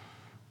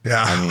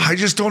 Yeah, I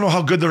just don't know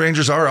how good the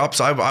Rangers are.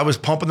 I was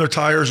pumping their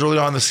tires early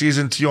on in the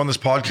season to you on this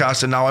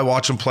podcast, and now I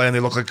watch them play, and they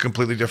look like a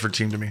completely different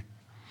team to me.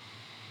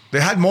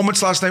 They had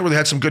moments last night where they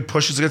had some good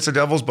pushes against the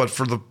Devils, but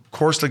for the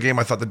course of the game,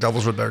 I thought the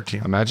Devils were their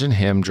team. Imagine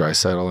him,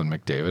 Draisaitl, and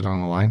McDavid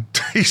on the line.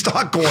 He's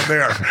not going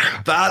there.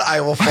 That I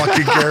will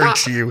fucking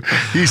guarantee you.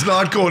 He's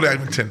not going to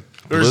Edmonton.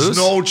 There's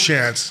no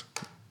chance.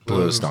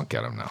 Blues don't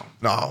get him now.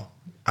 No.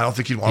 I don't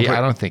think he'd want to.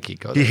 I don't think he'd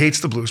go there. He hates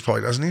the Blues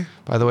probably, doesn't he?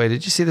 By the way,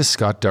 did you see the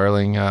Scott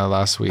Darling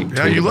last week?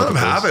 Yeah, you let him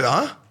have it,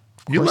 huh?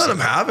 You let him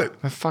have it.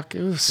 Fuck,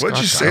 it was What'd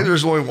you say? Darling.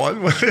 There's only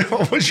one?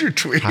 What was your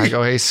tweet? I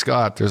go, hey,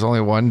 Scott, there's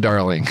only one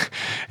Darling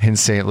in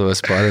St. Louis,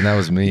 bud, and that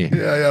was me.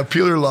 Yeah.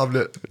 Peeler loved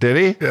it. Did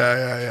he?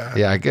 Yeah.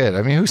 Yeah, good.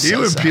 I mean, who says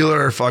you and that? Peeler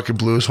are fucking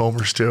Blues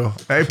homers, too.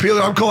 Hey,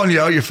 Peeler, I'm calling you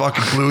out, you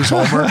fucking Blues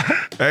homer.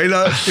 Hey,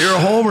 no, you're a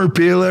homer,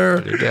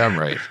 Peeler. You're damn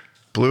right.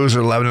 Blues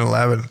are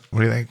 11-11. What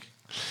do you think?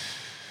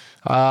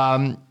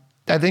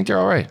 I think they're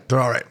all right. They're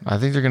all right. I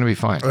think they're going to be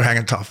fine. They're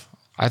hanging tough.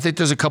 I think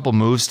there's a couple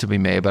moves to be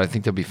made, but I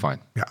think they'll be fine.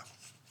 Yeah,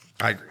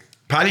 I agree.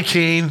 Patty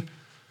Kane,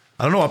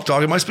 I don't know,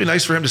 Updog. It must be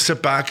nice for him to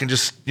sit back and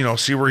just,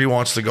 see where he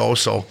wants to go.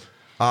 So,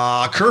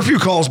 curfew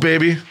calls,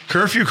 baby.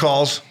 Curfew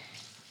calls.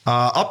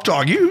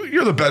 Updog,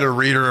 you're the better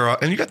reader.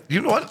 And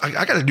you know what?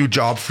 I got a new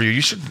job for you.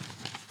 You should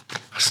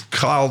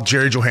call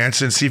Jerry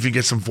Johansson, see if he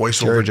gets some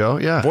voiceover. Jerry Joe,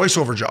 yeah.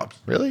 Voiceover jobs.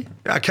 Really?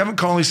 Yeah, Kevin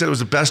Connolly said it was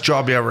the best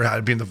job he ever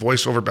had, being the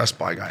voiceover Best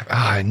Buy guy.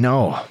 I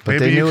know, but Maybe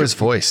they you knew could- his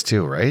voice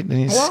too, right?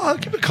 And Well, I'll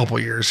give it a couple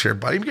of years here,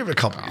 buddy. Give it a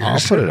couple of I'll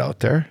years. put it out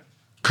there.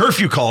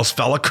 Curfew calls,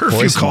 fella. Curfew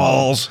Voice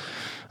calls.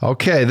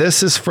 Okay,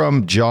 this is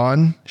from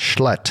John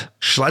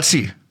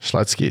Schletsky.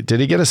 Schletsky. Did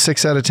he get a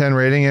 6 out of 10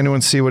 rating?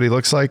 Anyone see what he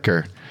looks like,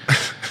 or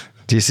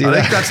do you see I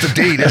that? think that's the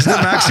date, isn't it,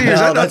 Maxie? Is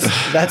No,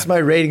 that that's my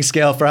rating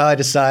scale for how I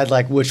decide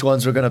like which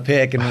ones we're gonna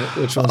pick and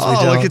which ones we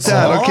don't. Oh, look at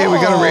that. Okay, we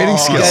got a rating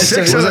scale. Yes,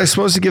 six Was out of- I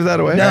supposed to give that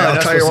away? No. I'll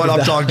not tell you supposed what, to I'm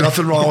do talking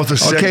nothing wrong with the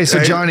 6. Okay, so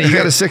Hey, Johnny, you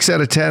got a 6 out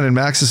of 10 in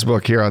Max's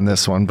book here on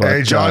this one. But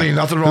Hey, Johnny,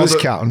 nothing wrong who's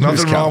with counting? nothing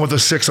Who's wrong counting? with the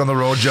 6 on the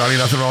road, Johnny.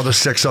 Nothing wrong with the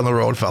 6 on the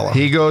road, fella.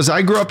 He goes,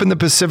 I grew up in the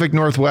Pacific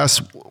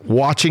Northwest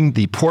watching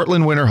the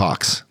Portland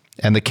Winterhawks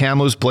and the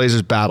Kamloops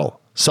Blazers battle.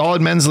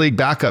 Solid men's league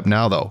backup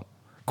now, though.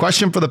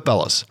 Question for the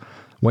fellas.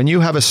 When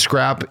you have a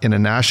scrap in a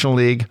National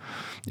League,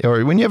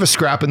 or when you have a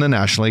scrap in the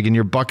National League and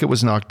your bucket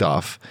was knocked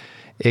off,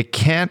 it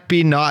cannot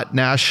be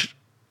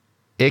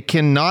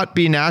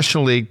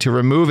National League to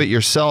remove it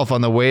yourself on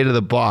the way to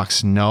the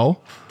box.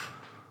 No?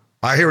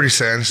 I hear what he's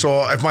saying.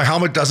 So if my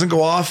helmet doesn't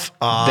go off,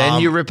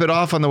 Then you rip it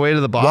off on the way to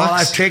the box? well,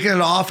 I've taken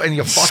it off and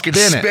you fucking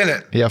spin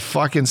it. Yeah,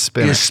 fucking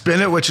spin You it. spin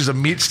it, which is a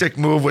meat stick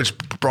move, which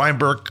Brian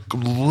Burke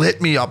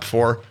lit me up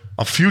for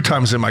a few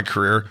times in my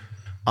career.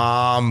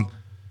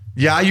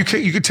 Yeah, you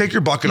could take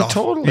your bucket off.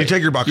 Totally. You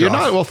take your bucket You're off.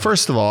 not, well,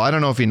 first of all, I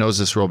don't know if he knows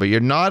this rule, but you're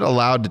not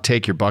allowed to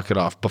take your bucket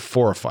off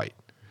before a fight.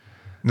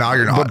 No,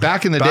 you're not. But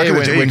back in the day,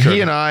 when you he could.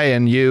 and I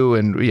and you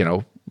and, you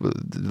know,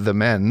 the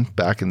men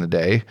back in the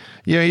day,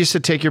 you know, you used to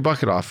take your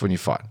bucket off when you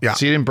fought. Yeah.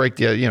 So you didn't break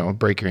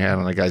your hand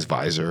on a guy's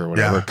visor or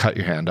whatever, Yeah. cut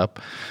your hand up.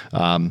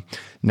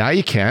 Now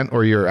you can't,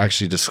 or you're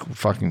actually just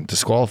fucking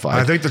disqualified.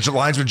 I think the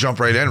linesman jump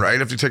right in,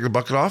 right? If you take the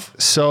bucket off.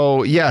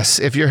 So yes,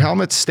 if your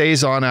helmet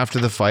stays on after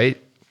the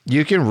fight,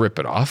 you can rip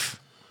it off.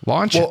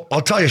 Launch Well,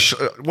 I'll tell you,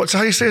 how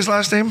do you say his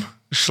last name?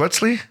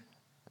 Schletzley?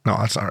 No,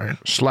 that's not right.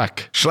 it.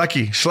 Schleck.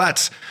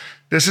 Schletz.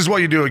 This is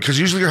what you do, because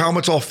usually your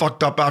helmet's all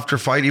fucked up after a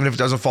fight, even if it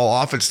doesn't fall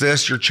off. It's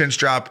this, your chin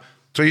strap.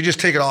 So you just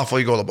take it off while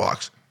you go to the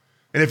box.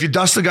 And if you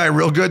dust the guy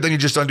real good, then you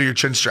just undo your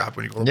chin strap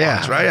when you go to the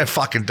box, right? I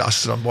fucking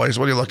dusted them, boys.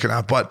 What are you looking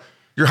at? But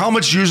your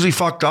helmet's usually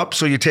fucked up,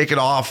 so you take it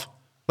off,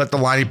 let the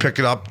liney pick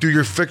it up,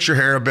 fix your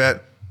hair a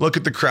bit, look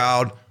at the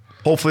crowd.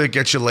 Hopefully it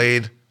gets you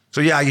laid. So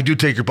yeah, you do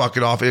take your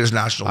bucket off. It is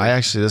National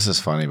League. This is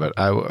funny, but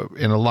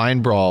in a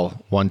line brawl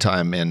one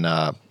time we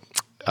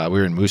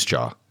were in Moose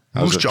Jaw.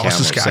 I was with Jaw,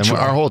 Kamloops,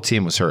 Saskatchewan. and our whole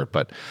team was hurt,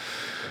 but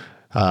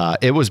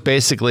it was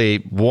basically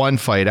one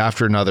fight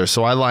after another.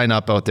 So I line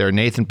up out there.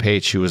 Nathan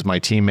Page, who was my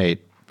teammate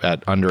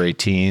at under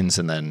 18s,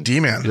 and then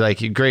D-man.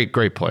 like great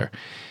player.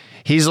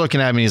 He's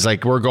looking at me. He's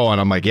like, "We're going."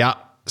 I'm like, "Yeah."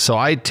 So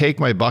I take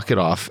my bucket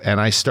off and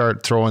I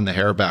start throwing the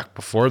hair back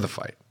before the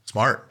fight.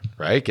 Smart.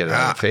 Right, get it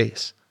out of the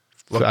face.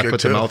 Look I good put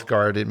too. the mouth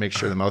guard in, make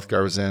sure the mouth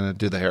guard was in, and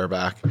do the hair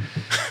back.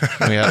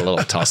 We had a little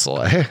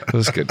tussle. It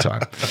was a good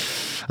time.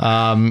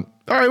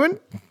 All right,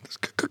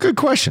 good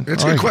question.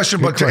 It's a All good right,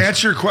 question, but to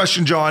answer your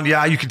question, John,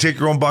 yeah, you can take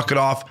your own bucket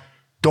off.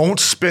 Don't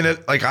spin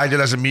it like I did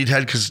as a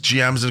meathead, because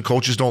GMs and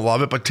coaches don't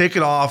love it, but take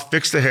it off,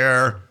 fix the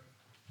hair.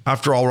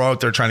 After all, we're out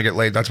there trying to get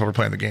laid. That's why we're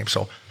playing the game.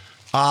 So,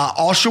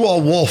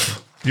 Oshawa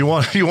Wolf, you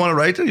want to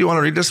write it? You want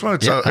to read this one?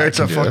 It's Yeah, I it's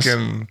a can do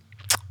this.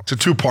 it's a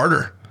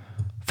two-parter.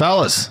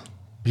 fellas.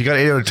 You got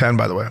 8 out of 10,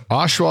 by the way.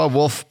 Oshawa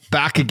Wolf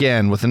back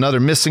again with another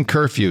missing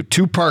curfew,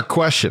 2-part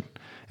question.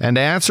 And to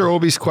answer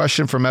Obi's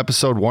question from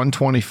episode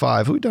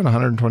 125, we've done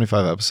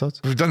 125 episodes.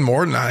 We've done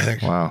more than that, I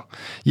think. Wow.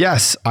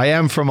 Yes, I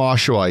am from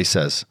Oshawa, he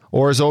says.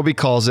 Or as Obi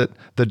calls it,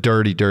 the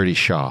dirty, dirty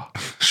Shaw.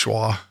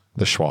 Schwa.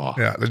 The Schwa.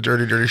 Yeah, the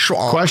dirty, dirty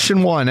Schwa.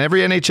 Question 1.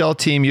 Every NHL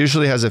team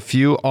usually has a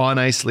few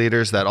on-ice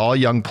leaders that all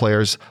young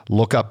players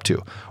look up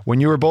to.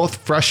 When you were both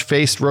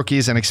fresh-faced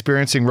rookies and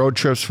experiencing road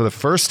trips for the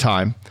first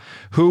time,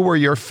 who were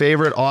your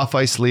favorite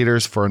off-ice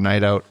leaders for a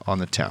night out on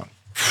the town?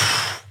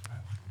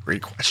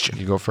 Great question.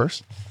 You go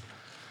first.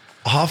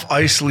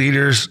 Off-ice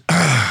leaders.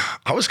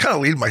 I was kind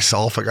of leading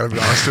myself, I got to be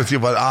honest with you.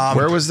 But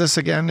Where was this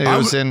again? It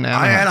was in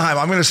Anaheim. Anaheim.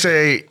 I'm going to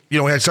say, we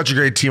had such a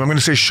great team. I'm going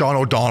to say Sean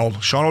O'Donnell.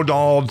 Sean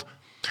O'Donnell,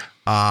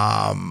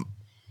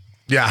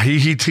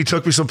 he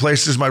took me some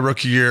places my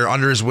rookie year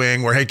under his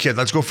wing where, hey, kid,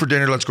 let's go for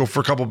dinner. Let's go for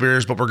a couple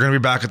beers, but we're going to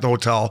be back at the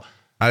hotel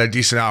at a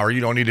decent hour.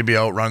 You don't need to be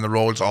out running the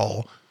roads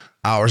all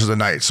hours of the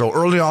night. So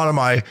early on in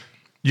my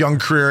young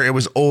career, it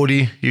was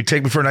Odie. He'd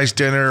take me for a nice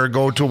dinner,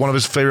 go to one of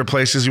his favorite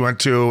places he went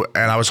to,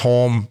 and I was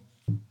home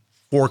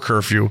for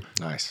curfew.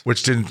 Nice.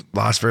 Which didn't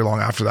last very long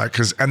after that.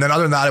 And then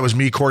other than that, it was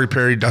me, Corey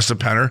Perry, Dustin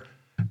Penner,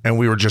 and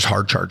we were just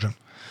hard charging.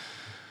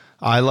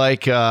 I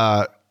like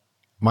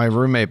my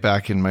roommate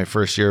back in my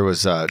first year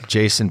was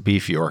Jason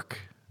Beef York.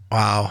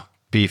 Wow.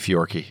 Beef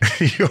Yorkie.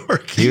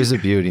 York. He was a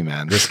beauty,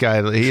 man. This guy,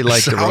 he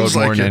liked the road Sounds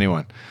more like than it.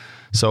 anyone.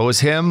 So it was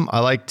him. I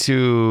like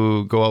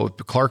to go out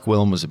with Clark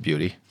Willem was a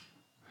beauty.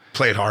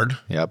 Played hard.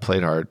 Yeah,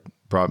 played hard.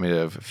 Brought me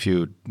to a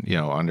few,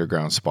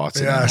 underground spots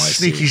in Yeah,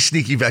 NYC.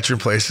 sneaky veteran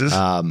places.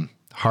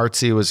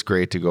 Hartsey was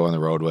great to go on the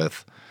road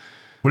with.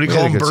 What do you We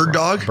call had a him? good Bird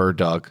spot. Dog? Bird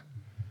Dog.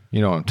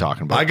 You know what I'm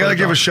talking about. I got to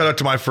give a shout out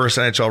to my first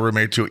NHL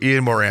roommate too,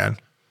 Ian Moran.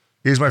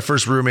 He's my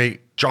first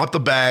roommate. Dropped the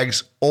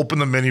bags,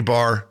 opened the mini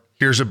bar.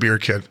 Here's a beer,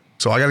 kid.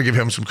 So I got to give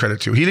him some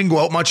credit too. He didn't go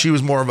out much. He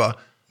was more of a,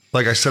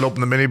 like I said,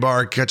 open the mini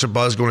bar, catch a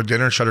buzz, go to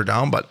dinner, shut her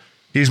down. But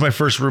he's my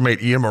first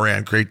roommate, Ian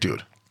Moran. Great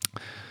dude.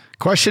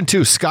 Question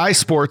 2. Sky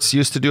Sports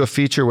used to do a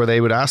feature where they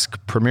would ask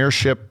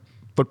Premiership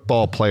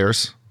football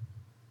players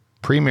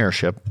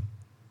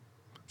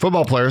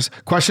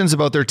questions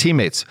about their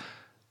teammates.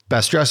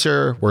 Best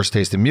dresser, worst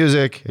taste in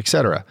music,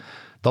 etc.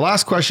 The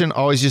last question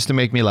always used to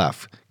make me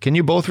laugh. Can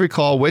you both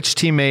recall which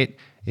teammate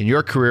in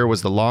your career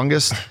was the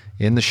longest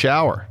in the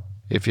shower,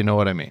 if you know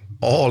what I mean?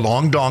 Oh,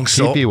 Long Dong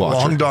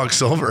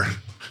Silver.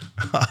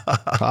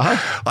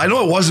 I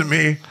know it wasn't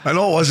me. I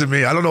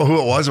don't know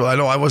who it was, but I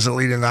know I wasn't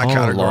leading that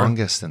category.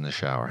 Longest in the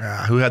shower.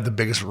 Yeah, who had the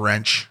biggest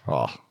wrench?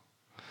 Oh,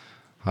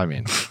 I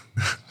mean,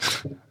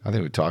 I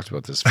think we talked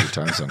about this a few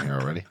times on here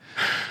already.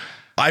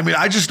 I mean,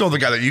 I just know the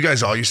guy that you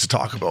guys all used to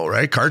talk about,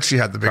 right? Kartsy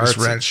had the biggest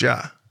wrench.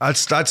 Yeah,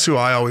 that's who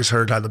I always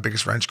heard had the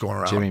biggest wrench going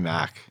around. Jimmy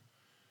Mack.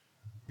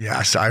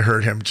 Yes, I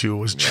heard him too.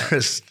 Was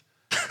just.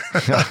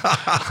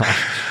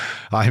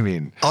 I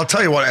mean, I'll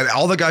tell you what.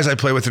 All the guys I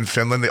play with in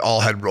Finland, they all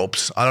had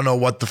ropes. I don't know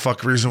what the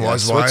fuck reason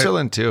was.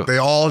 Switzerland too. They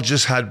all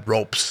just had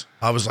ropes.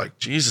 I was like,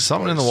 Jesus,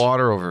 something in the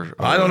water over.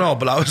 I don't know,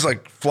 but I was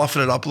like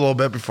fluffing it up a little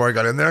bit before I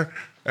got in there.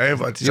 Hey,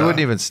 but you wouldn't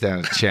even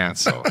stand a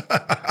chance. So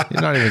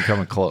you're not even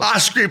coming close. I'll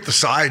scrape the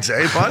sides,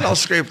 bud. I'll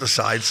scrape the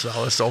sides,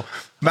 fellas. So,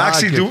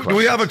 Maxie, do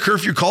we have a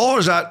curfew call or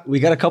is that?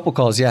 We got a couple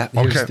calls. Yeah.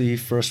 Here's the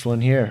first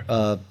one here.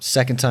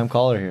 Second time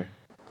caller here.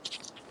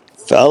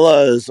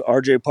 Fellas,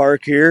 RJ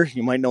Park here.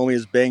 You might know me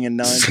as banging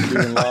 9s and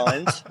doing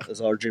lines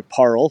as RJ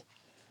Parle.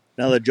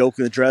 Now the joke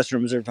in the dressing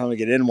room is every time I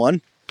get in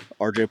one,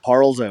 RJ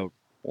Parle's out.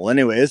 Well,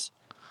 anyways,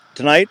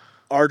 tonight,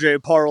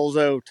 RJ Parle's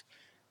out.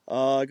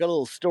 I got a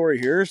little story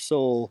here.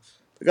 So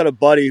I got a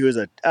buddy who's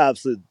an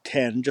absolute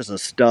 10, just a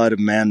stud, a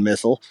man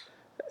missile.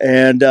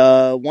 And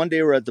one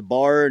day we're at the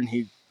bar and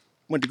he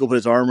went to go put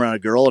his arm around a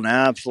girl and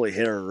absolutely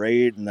hit her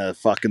right in the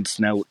fucking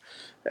snout.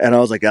 And I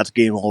was like, that's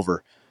game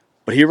over.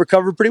 But he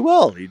recovered pretty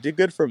well. He did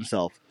good for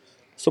himself.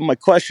 So my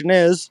question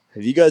is,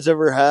 have you guys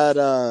ever had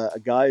a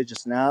guy who's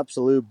just an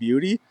absolute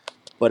beauty,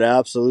 but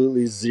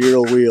absolutely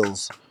zero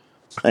wheels?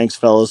 Thanks,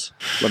 fellas.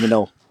 Let me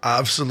know.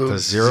 Absolute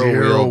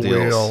zero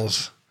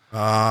wheels.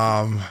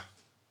 I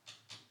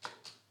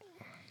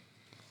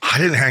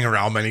didn't hang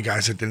around many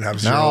guys that didn't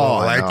have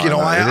zero. They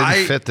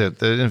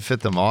didn't fit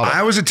the model.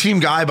 I was a team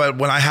guy, but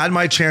when I had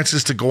my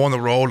chances to go on the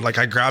road, like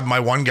I grabbed my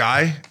one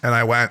guy and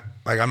I went.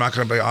 Like, I'm not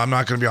going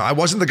to be, I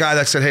wasn't the guy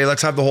that said, hey,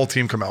 let's have the whole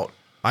team come out.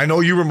 I know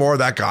you were more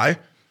that guy.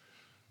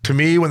 To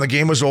me, when the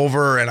game was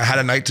over and I had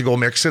a night to go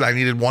mix it, I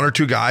needed 1 or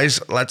 2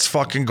 guys. Let's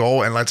fucking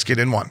go and let's get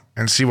in one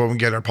and see what we can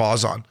get our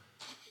paws on.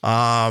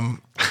 I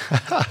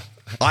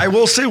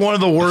will say one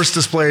of the worst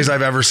displays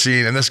I've ever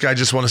seen, and this guy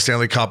just won a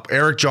Stanley Cup.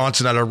 Eric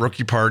Johnson at a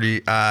rookie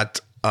party at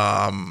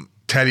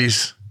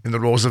Teddy's in the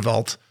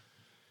Roosevelt.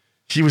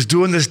 He was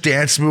doing this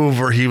dance move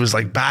where he was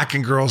like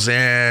backing girls in,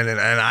 and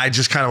I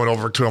just kind of went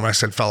over to him and I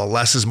said, fella,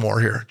 less is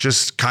more here.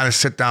 Just kind of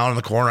sit down in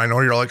the corner. I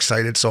know you're all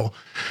excited. So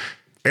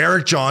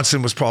Eric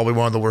Johnson was probably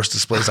one of the worst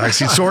displays I've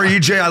seen. Sorry,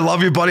 EJ, I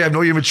love you, buddy. I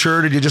know you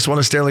matured and you just won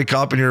a Stanley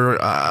Cup, and you're,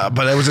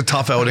 but it was a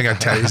tough outing at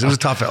Teddy's. It was a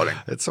tough outing.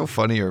 It's so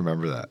funny you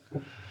remember that.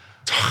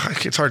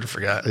 It's hard to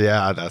forget.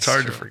 Yeah, it's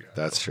hard to forget.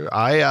 That's true.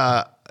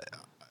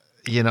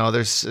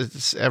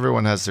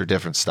 Everyone has their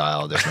different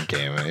style, different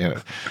game.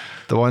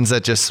 The ones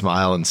that just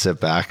smile and sit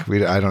back.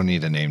 I don't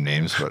need to name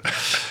names, but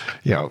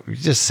you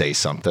just say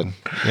something.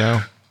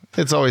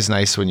 It's always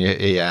nice when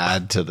you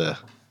add to the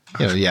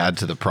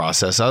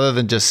process, other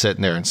than just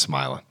sitting there and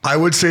smiling. I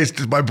would say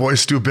it's my boy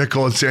Stu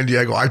Bickle in San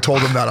Diego. I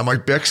told him that. I'm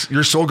like, Bix,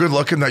 you're so good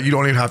looking that you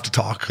don't even have to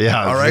talk.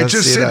 Yeah, all right,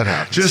 just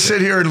sit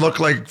here and look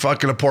like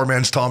fucking a poor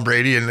man's Tom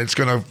Brady, and it's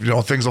gonna,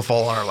 things will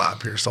fall on our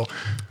lap here. So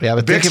yeah,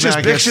 but Bix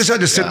just had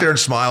to sit there and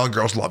smile, and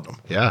girls loved him.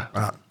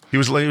 Yeah, he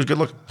was good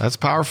looking. That's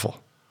powerful.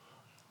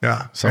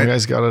 Yeah, some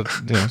guys got it.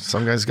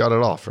 Some guys got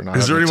it all for not.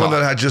 Is there anyone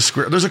that had just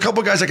square? There's a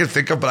couple guys I can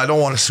think of, but I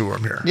don't want to sue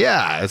them here.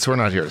 Yeah, we're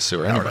not here to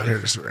sue anybody. We're not here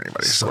to sue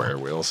anybody. Square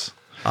wheels.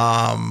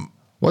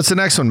 What's the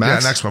next one,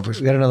 Max? Yeah, next one, please.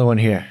 We got another one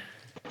here.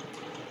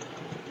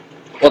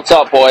 What's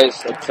up,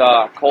 boys? It's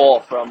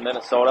Cole from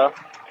Minnesota. A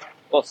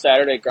little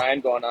Saturday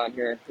grind going on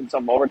here in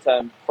some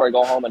overtime before I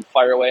go home and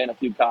fire away in a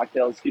few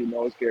cocktails, a few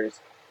nose gears.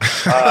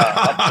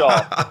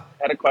 Upshaw,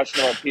 had a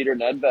question about Peter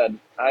Nedved.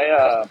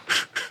 I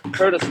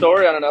heard a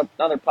story on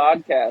another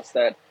podcast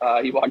that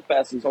he walked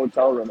past his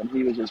hotel room and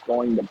he was just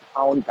going to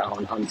pound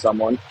on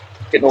someone,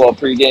 getting a little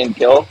pregame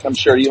kill. I'm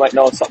sure you might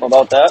know something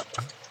about that.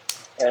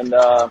 And,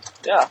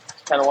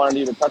 kind of wanted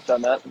you to touch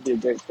on that. It'd be a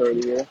great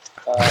story to hear.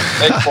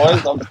 Thanks,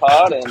 boys. Love the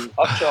pod. And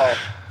Upshaw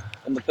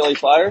and the Philly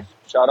Flyers.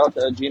 Shout out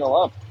to Gina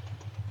Love.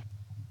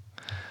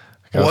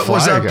 What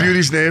was that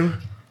beauty's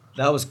name?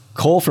 That was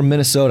Cole from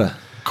Minnesota.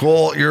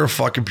 Cole, you're a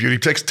fucking beauty.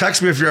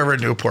 Text me if you're ever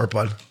in Newport,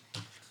 bud.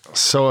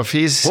 So if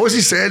he's... What was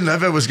he saying?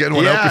 Nedved was getting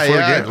one out before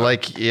the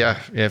game?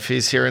 If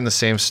he's hearing the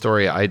same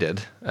story I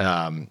did.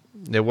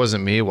 It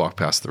wasn't me who walked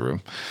past the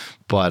room.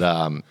 But...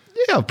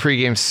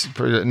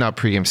 Yeah, not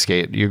pregame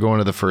skate. You're going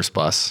to the first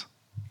bus.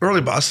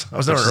 Early bus. I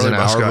was never an early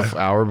bus guy.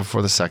 Hour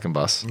before the second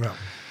bus. Yeah.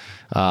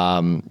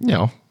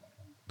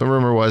 The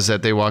rumor was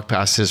that they walked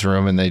past his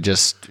room and they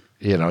just,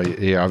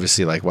 you're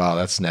obviously like, wow,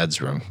 that's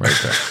Ned's room right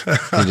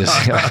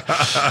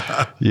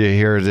there. You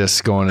hear this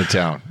going to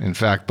town. In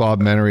fact,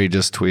 Bob Menery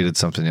just tweeted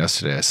something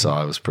yesterday. I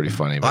saw it was pretty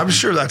funny. I'm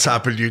sure that's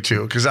happened to you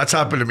too, because that's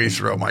happened to me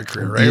throughout my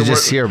career, right? You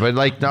just hear, but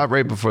like not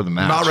right before the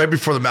match. Not right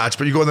before the match,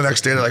 but you go the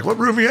next day, they're like, what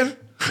room are you in?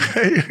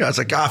 I was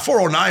like,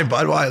 409,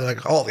 bud. Why? Like,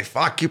 holy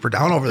fuck, keep her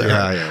down over there.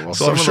 Yeah. Well,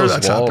 so I'm sure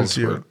that's happened to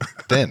you.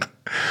 Thin.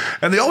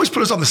 And they always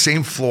put us on the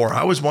same floor.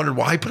 I always wondered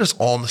why put us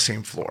all on the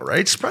same floor,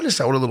 right? Spread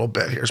us out a little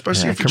bit here,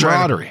 especially if you're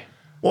camaraderie.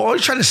 You're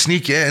trying to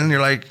sneak in.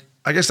 You're like,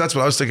 I guess that's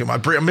what I was thinking.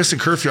 I'm missing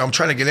curfew. I'm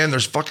trying to get in.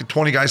 There's fucking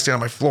 20 guys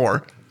standing on my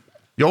floor.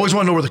 You always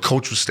want to know where the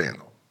coach was staying,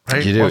 though,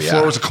 right? You do, what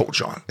floor was the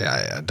coach on?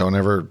 Yeah. Don't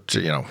ever,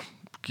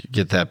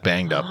 get that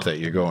banged up that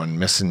you're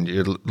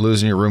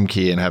losing your room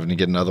key and having to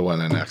get another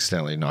one and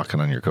accidentally knocking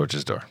on your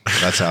coach's door.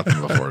 That's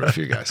happened before to a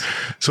few guys.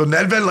 So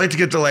Nedved like to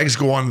get the legs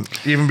going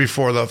even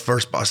before the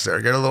first bus there.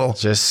 Get a little...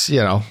 Just,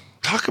 go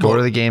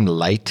to the game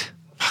light.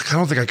 Fuck, I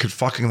don't think I could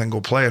fucking then go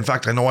play. In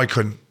fact, I know I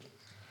couldn't.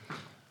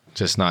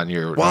 Just not in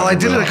your... Well, I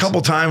did it a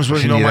couple times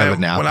when,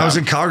 when I was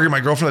in Calgary, my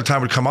girlfriend at the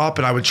time would come up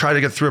and I would try to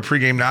get through a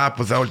pregame nap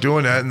without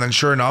doing it. And then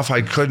sure enough,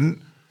 I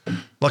couldn't.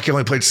 Lucky I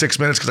only played 6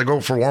 minutes because I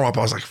go for warm-up.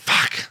 I was like,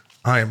 fuck.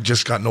 I am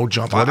just got no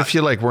jump. What if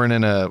you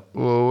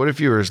what if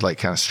you were like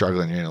kind of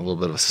struggling, you're in a little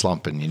bit of a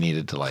slump and you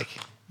needed to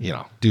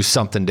do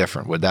something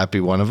different? Would that be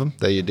one of them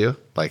that you do?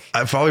 Like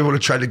I probably would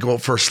have tried to go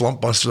out for a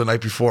slump buster the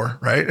night before,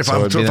 right? If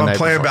I'm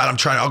playing bad,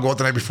 I'll go out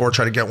the night before,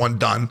 try to get one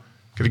done,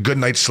 get a good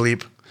night's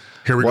sleep.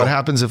 Here we go. What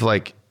happens if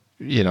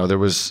there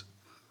was,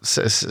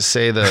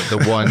 say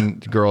the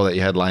one girl that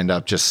you had lined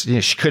up, just,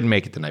 she couldn't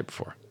make it the night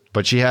before,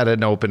 but she had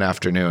an open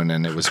afternoon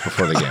and it was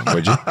before the game.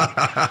 Would you?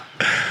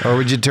 Or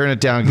would you turn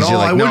it down because you're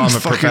like, no, I'm a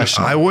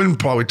professional? I wouldn't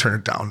probably turn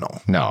it down.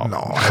 No.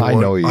 I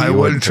know you. I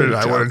wouldn't turn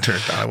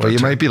it down. But you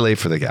might be late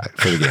for the game.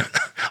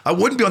 I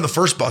wouldn't be on the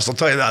first bus. I'll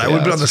tell you that. I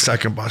would be on the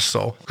second bus.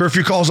 So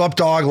curfew calls up,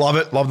 dog. Love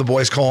it. Love the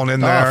boys calling in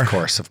there. Of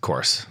course.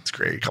 It's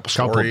great.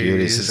 Couple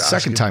beauties.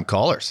 Second time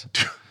callers.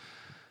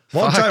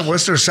 Long time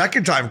listener,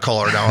 second time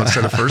caller now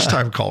instead of first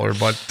time caller.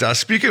 But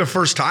speaking of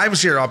first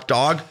times here, up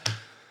dog.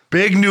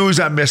 Big news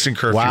at Missing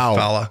Curfew,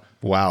 fella.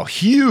 Wow,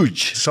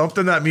 huge.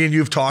 Something that me and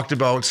you've talked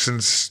about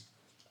since,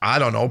 I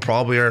don't know,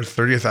 probably our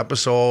 30th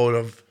episode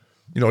of,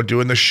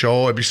 doing the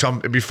show. It'd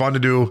be fun to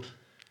do,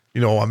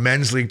 a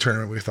men's league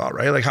tournament, we thought,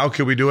 right? Like, how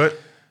could we do it?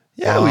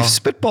 Yeah, we've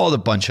spitballed a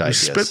bunch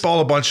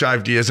of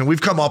ideas. And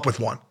we've come up with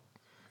one.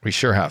 We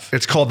sure have.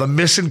 It's called the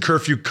Missing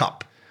Curfew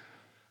Cup.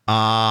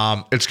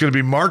 It's going to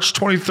be March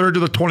 23rd to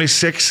the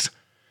 26th.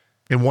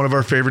 In one of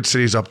our favorite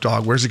cities, up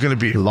dog. Where's it going to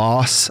be?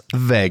 Las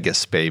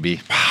Vegas,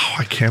 baby. Wow,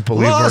 I can't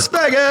believe Las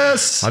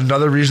Vegas.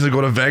 Another reason to go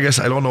to Vegas.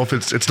 I don't know if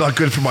it's not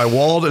good for my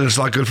wallet and it's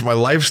not good for my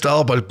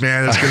lifestyle, but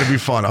man, it's going to be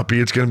fun,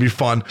 Uppy. It's going to be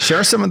fun.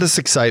 Share some of this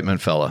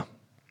excitement, fella.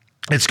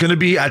 It's going to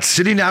be at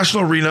City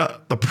National Arena,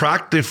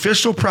 the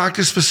official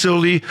practice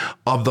facility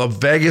of the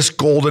Vegas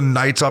Golden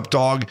Knights, up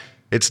dog.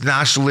 It's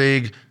National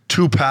League,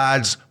 2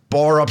 pads,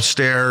 bar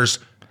upstairs.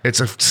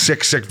 It's a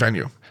sick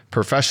venue.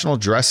 Professional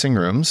dressing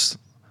rooms.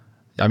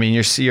 I mean,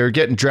 you're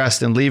getting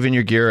dressed and leaving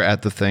your gear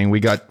at the thing. We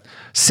got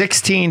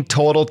 16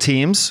 total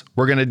teams.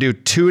 We're going to do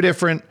 2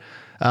 different...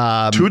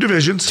 2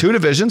 divisions. 2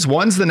 divisions.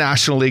 One's the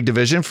National League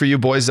division for you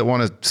boys that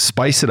want to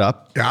spice it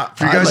up. Yeah.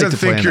 For you guys that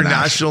think you're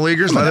National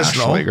Leaguers, let us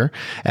know. Leaguer.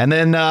 And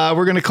then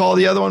we're going to call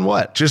the other one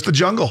what? Just the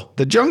Jungle.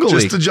 The Jungle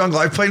League. Just the Jungle.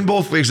 I've played in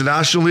both leagues, the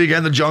National League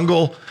and the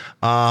Jungle.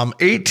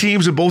 8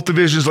 teams in both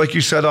divisions, like you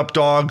said, up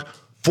dog.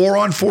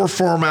 4-on-4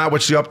 format,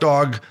 which the up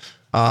dog...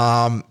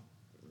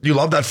 you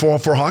love that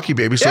 4-on-4 hockey,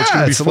 baby. So it's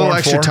going to be 4-on-4. A little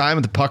extra time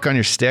with the puck on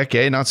your stick,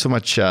 eh? Not so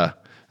much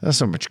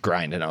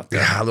grinding out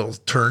there. Yeah, little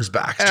turns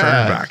back.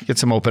 Get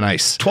some open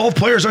ice. 12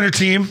 players on your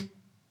team.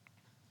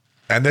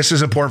 And this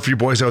is important for you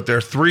boys out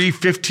there. 3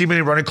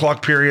 15-minute running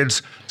clock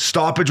periods.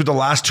 Stoppage with the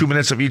last 2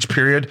 minutes of each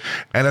period.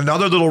 And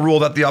another little rule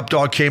that the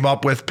Updog came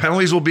up with.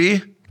 Penalties will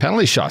be?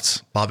 Penalty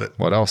shots. Love it.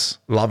 What else?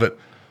 Love it.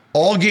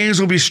 All games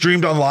will be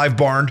streamed on Live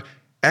Barn.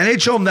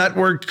 NHL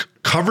Network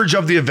coverage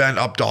of the event,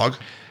 Updog.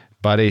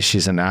 Buddy,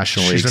 she's a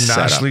National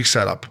League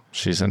setup.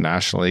 She's a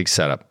National League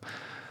setup.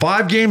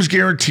 5 games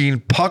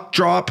guaranteed. Puck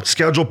drop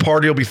schedule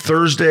party will be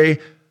Thursday,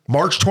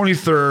 March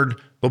 23rd.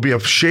 There'll be a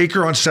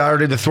shaker on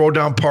Saturday, the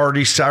throwdown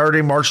party,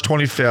 Saturday, March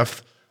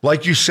 25th.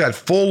 Like you said,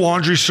 full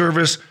laundry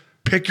service.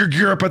 Pick your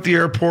gear up at the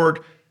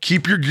airport.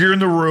 Keep your gear in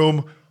the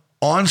room.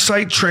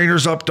 On-site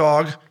trainers, up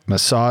dog.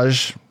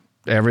 Massage.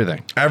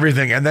 Everything.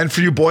 And then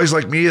for you boys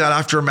like me that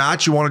after a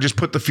match, you want to just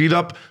put the feet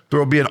up, there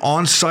will be an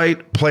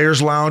on-site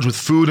players lounge with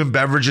food and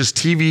beverages,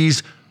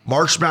 TVs.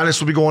 March Madness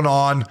will be going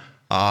on.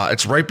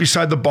 It's right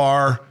beside the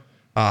bar.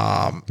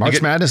 March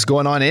Madness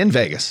going on in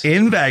Vegas.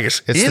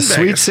 It's the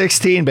Sweet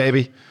 16,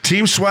 baby.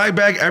 Team swag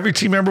bag. Every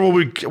team member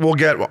will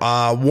get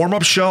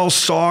warm-up shells,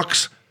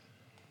 socks,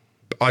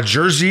 a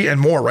jersey and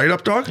more, right,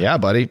 Updog? Yeah,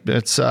 buddy.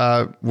 It's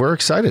we're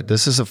excited.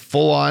 This is a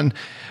full-on.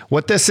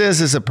 What this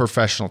is a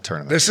professional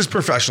tournament. This is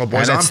professional,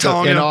 boys. And it's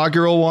the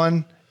inaugural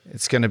one.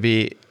 It's going to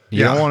be.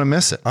 You don't want to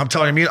miss it. I'm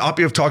telling you, me and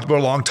Uppy have talked about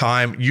it a long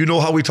time. You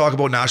know how we talk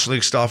about National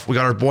League stuff. We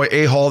got our boy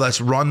A-Hall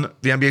that's run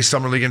the NBA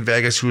Summer League in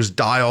Vegas, who is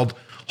dialed.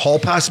 Hall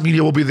Pass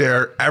Media will be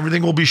there.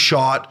 Everything will be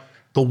shot.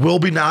 There will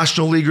be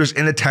National Leaguers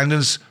in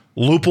attendance.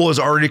 Lupul is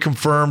already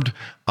confirmed.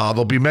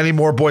 There'll be many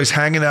more boys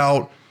hanging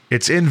out.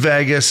 It's in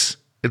Vegas.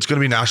 It's going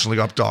to be National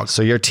League Updog.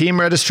 So your team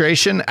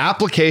registration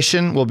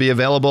application will be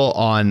available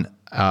on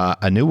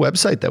a new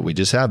website that we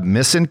just have,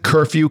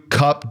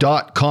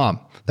 missioncurfewcup.com.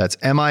 That's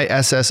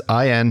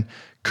MISSIN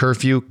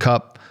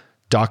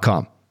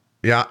curfewcup.com.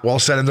 Yeah, well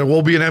said. And there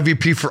will be an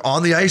MVP for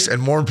on the ice,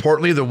 and more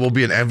importantly, there will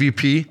be an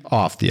MVP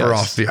off the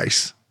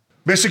ice.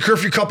 Mission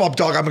Curfew Cup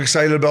Updog. I'm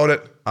excited about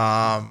it.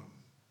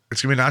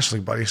 It's gonna be National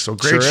League, buddy. So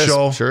great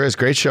show. Sure is.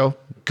 Great show.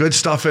 Good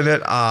stuff in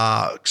it.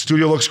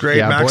 Studio looks great.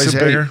 Yeah, Max boys,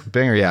 and Binger.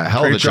 Binger, yeah.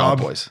 Hell of a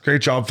job, boys.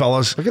 Great job,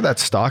 fellas. Look at that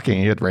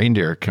stocking. You had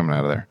reindeer coming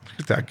out of there.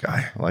 Look at that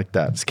guy. I like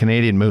that. It's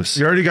Canadian moose.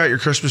 You already got your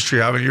Christmas tree,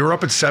 haven't you? You were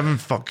up at 7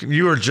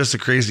 You are just a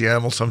crazy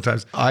animal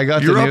sometimes.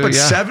 You're up at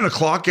 7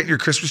 o'clock getting your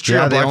Christmas tree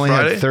on Black Friday? Yeah,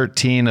 they only had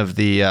 13 of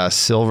the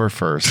silver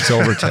tips.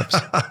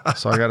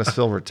 So I got a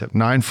silver tip.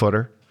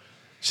 9-footer.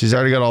 She's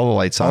already got all the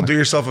lights on. Do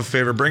yourself a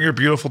favor. Bring your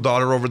beautiful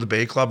daughter over to the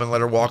Bay Club and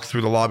let her walk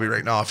through the lobby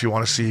right now if you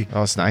want to see.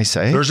 Oh, it's nice,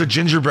 eh? There's a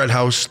gingerbread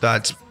house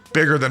that's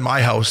bigger than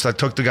my house that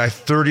took the guy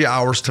 30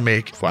 hours to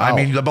make. Wow. I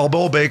mean, the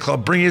Balboa Bay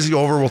Club. Bring Izzy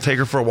over. We'll take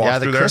her for a walk through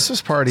there. Yeah, the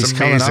Christmas party's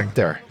coming up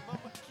there.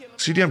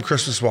 CDM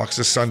Christmas walks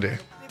this Sunday.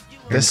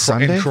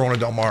 Sunday? In Corona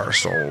Del Mar.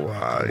 So,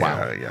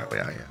 wow. Yeah.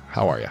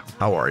 How are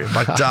you?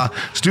 But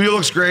studio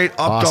looks great.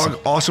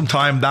 Updog, awesome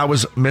time. That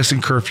was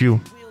Missing Curfew,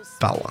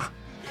 fella.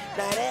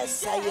 Now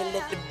that's how you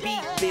let the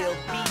beat build.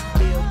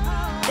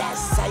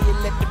 That's how you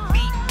let the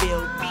beat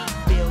build.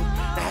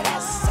 Now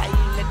that's how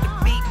you let the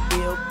beat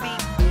build.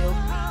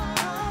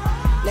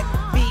 Let the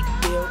beat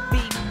build.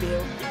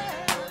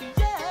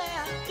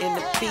 And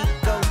the beat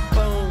go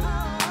boom,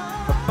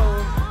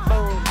 boom,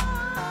 boom,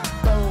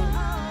 boom,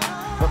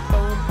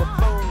 boom,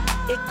 boom.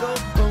 It go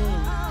boom,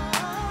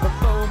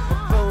 boom,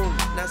 boom.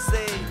 Now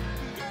say.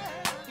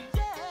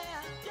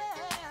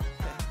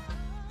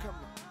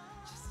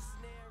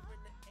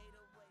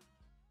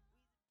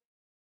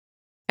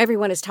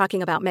 Everyone is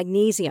talking about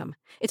magnesium.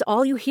 It's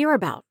all you hear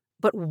about.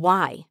 But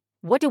why?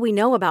 What do we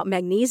know about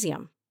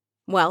magnesium?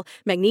 Well,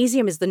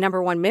 magnesium is the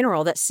 #1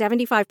 mineral that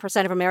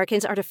 75% of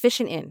Americans are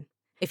deficient in.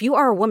 If you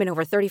are a woman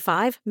over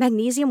 35,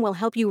 magnesium will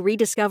help you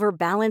rediscover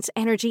balance,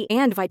 energy,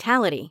 and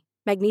vitality.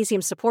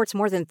 Magnesium supports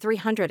more than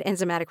 300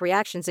 enzymatic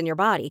reactions in your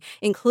body,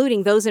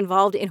 including those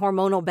involved in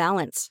hormonal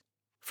balance.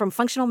 From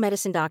functional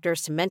medicine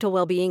doctors to mental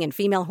well-being and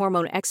female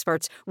hormone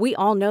experts, we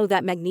all know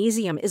that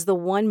magnesium is the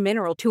one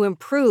mineral to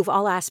improve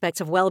all aspects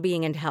of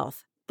well-being and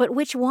health. But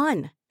which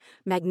one?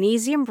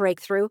 Magnesium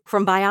Breakthrough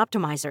from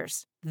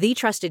Bioptimizers, the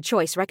trusted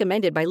choice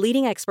recommended by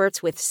leading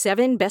experts with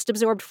 7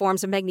 best-absorbed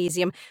forms of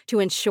magnesium to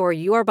ensure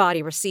your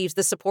body receives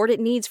the support it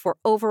needs for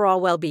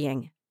overall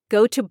well-being.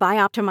 Go to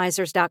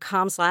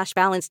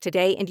bioptimizers.com/balance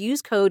today and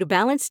use code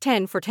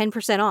BALANCE10 for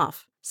 10%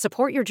 off.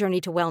 Support your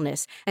journey to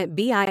wellness at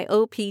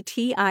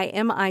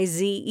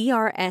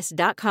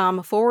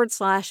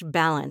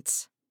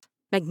bioptimizers.com/balance.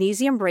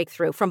 Magnesium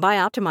Breakthrough from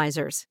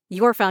Bioptimizers,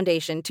 your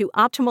foundation to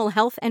optimal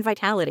health and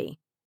vitality.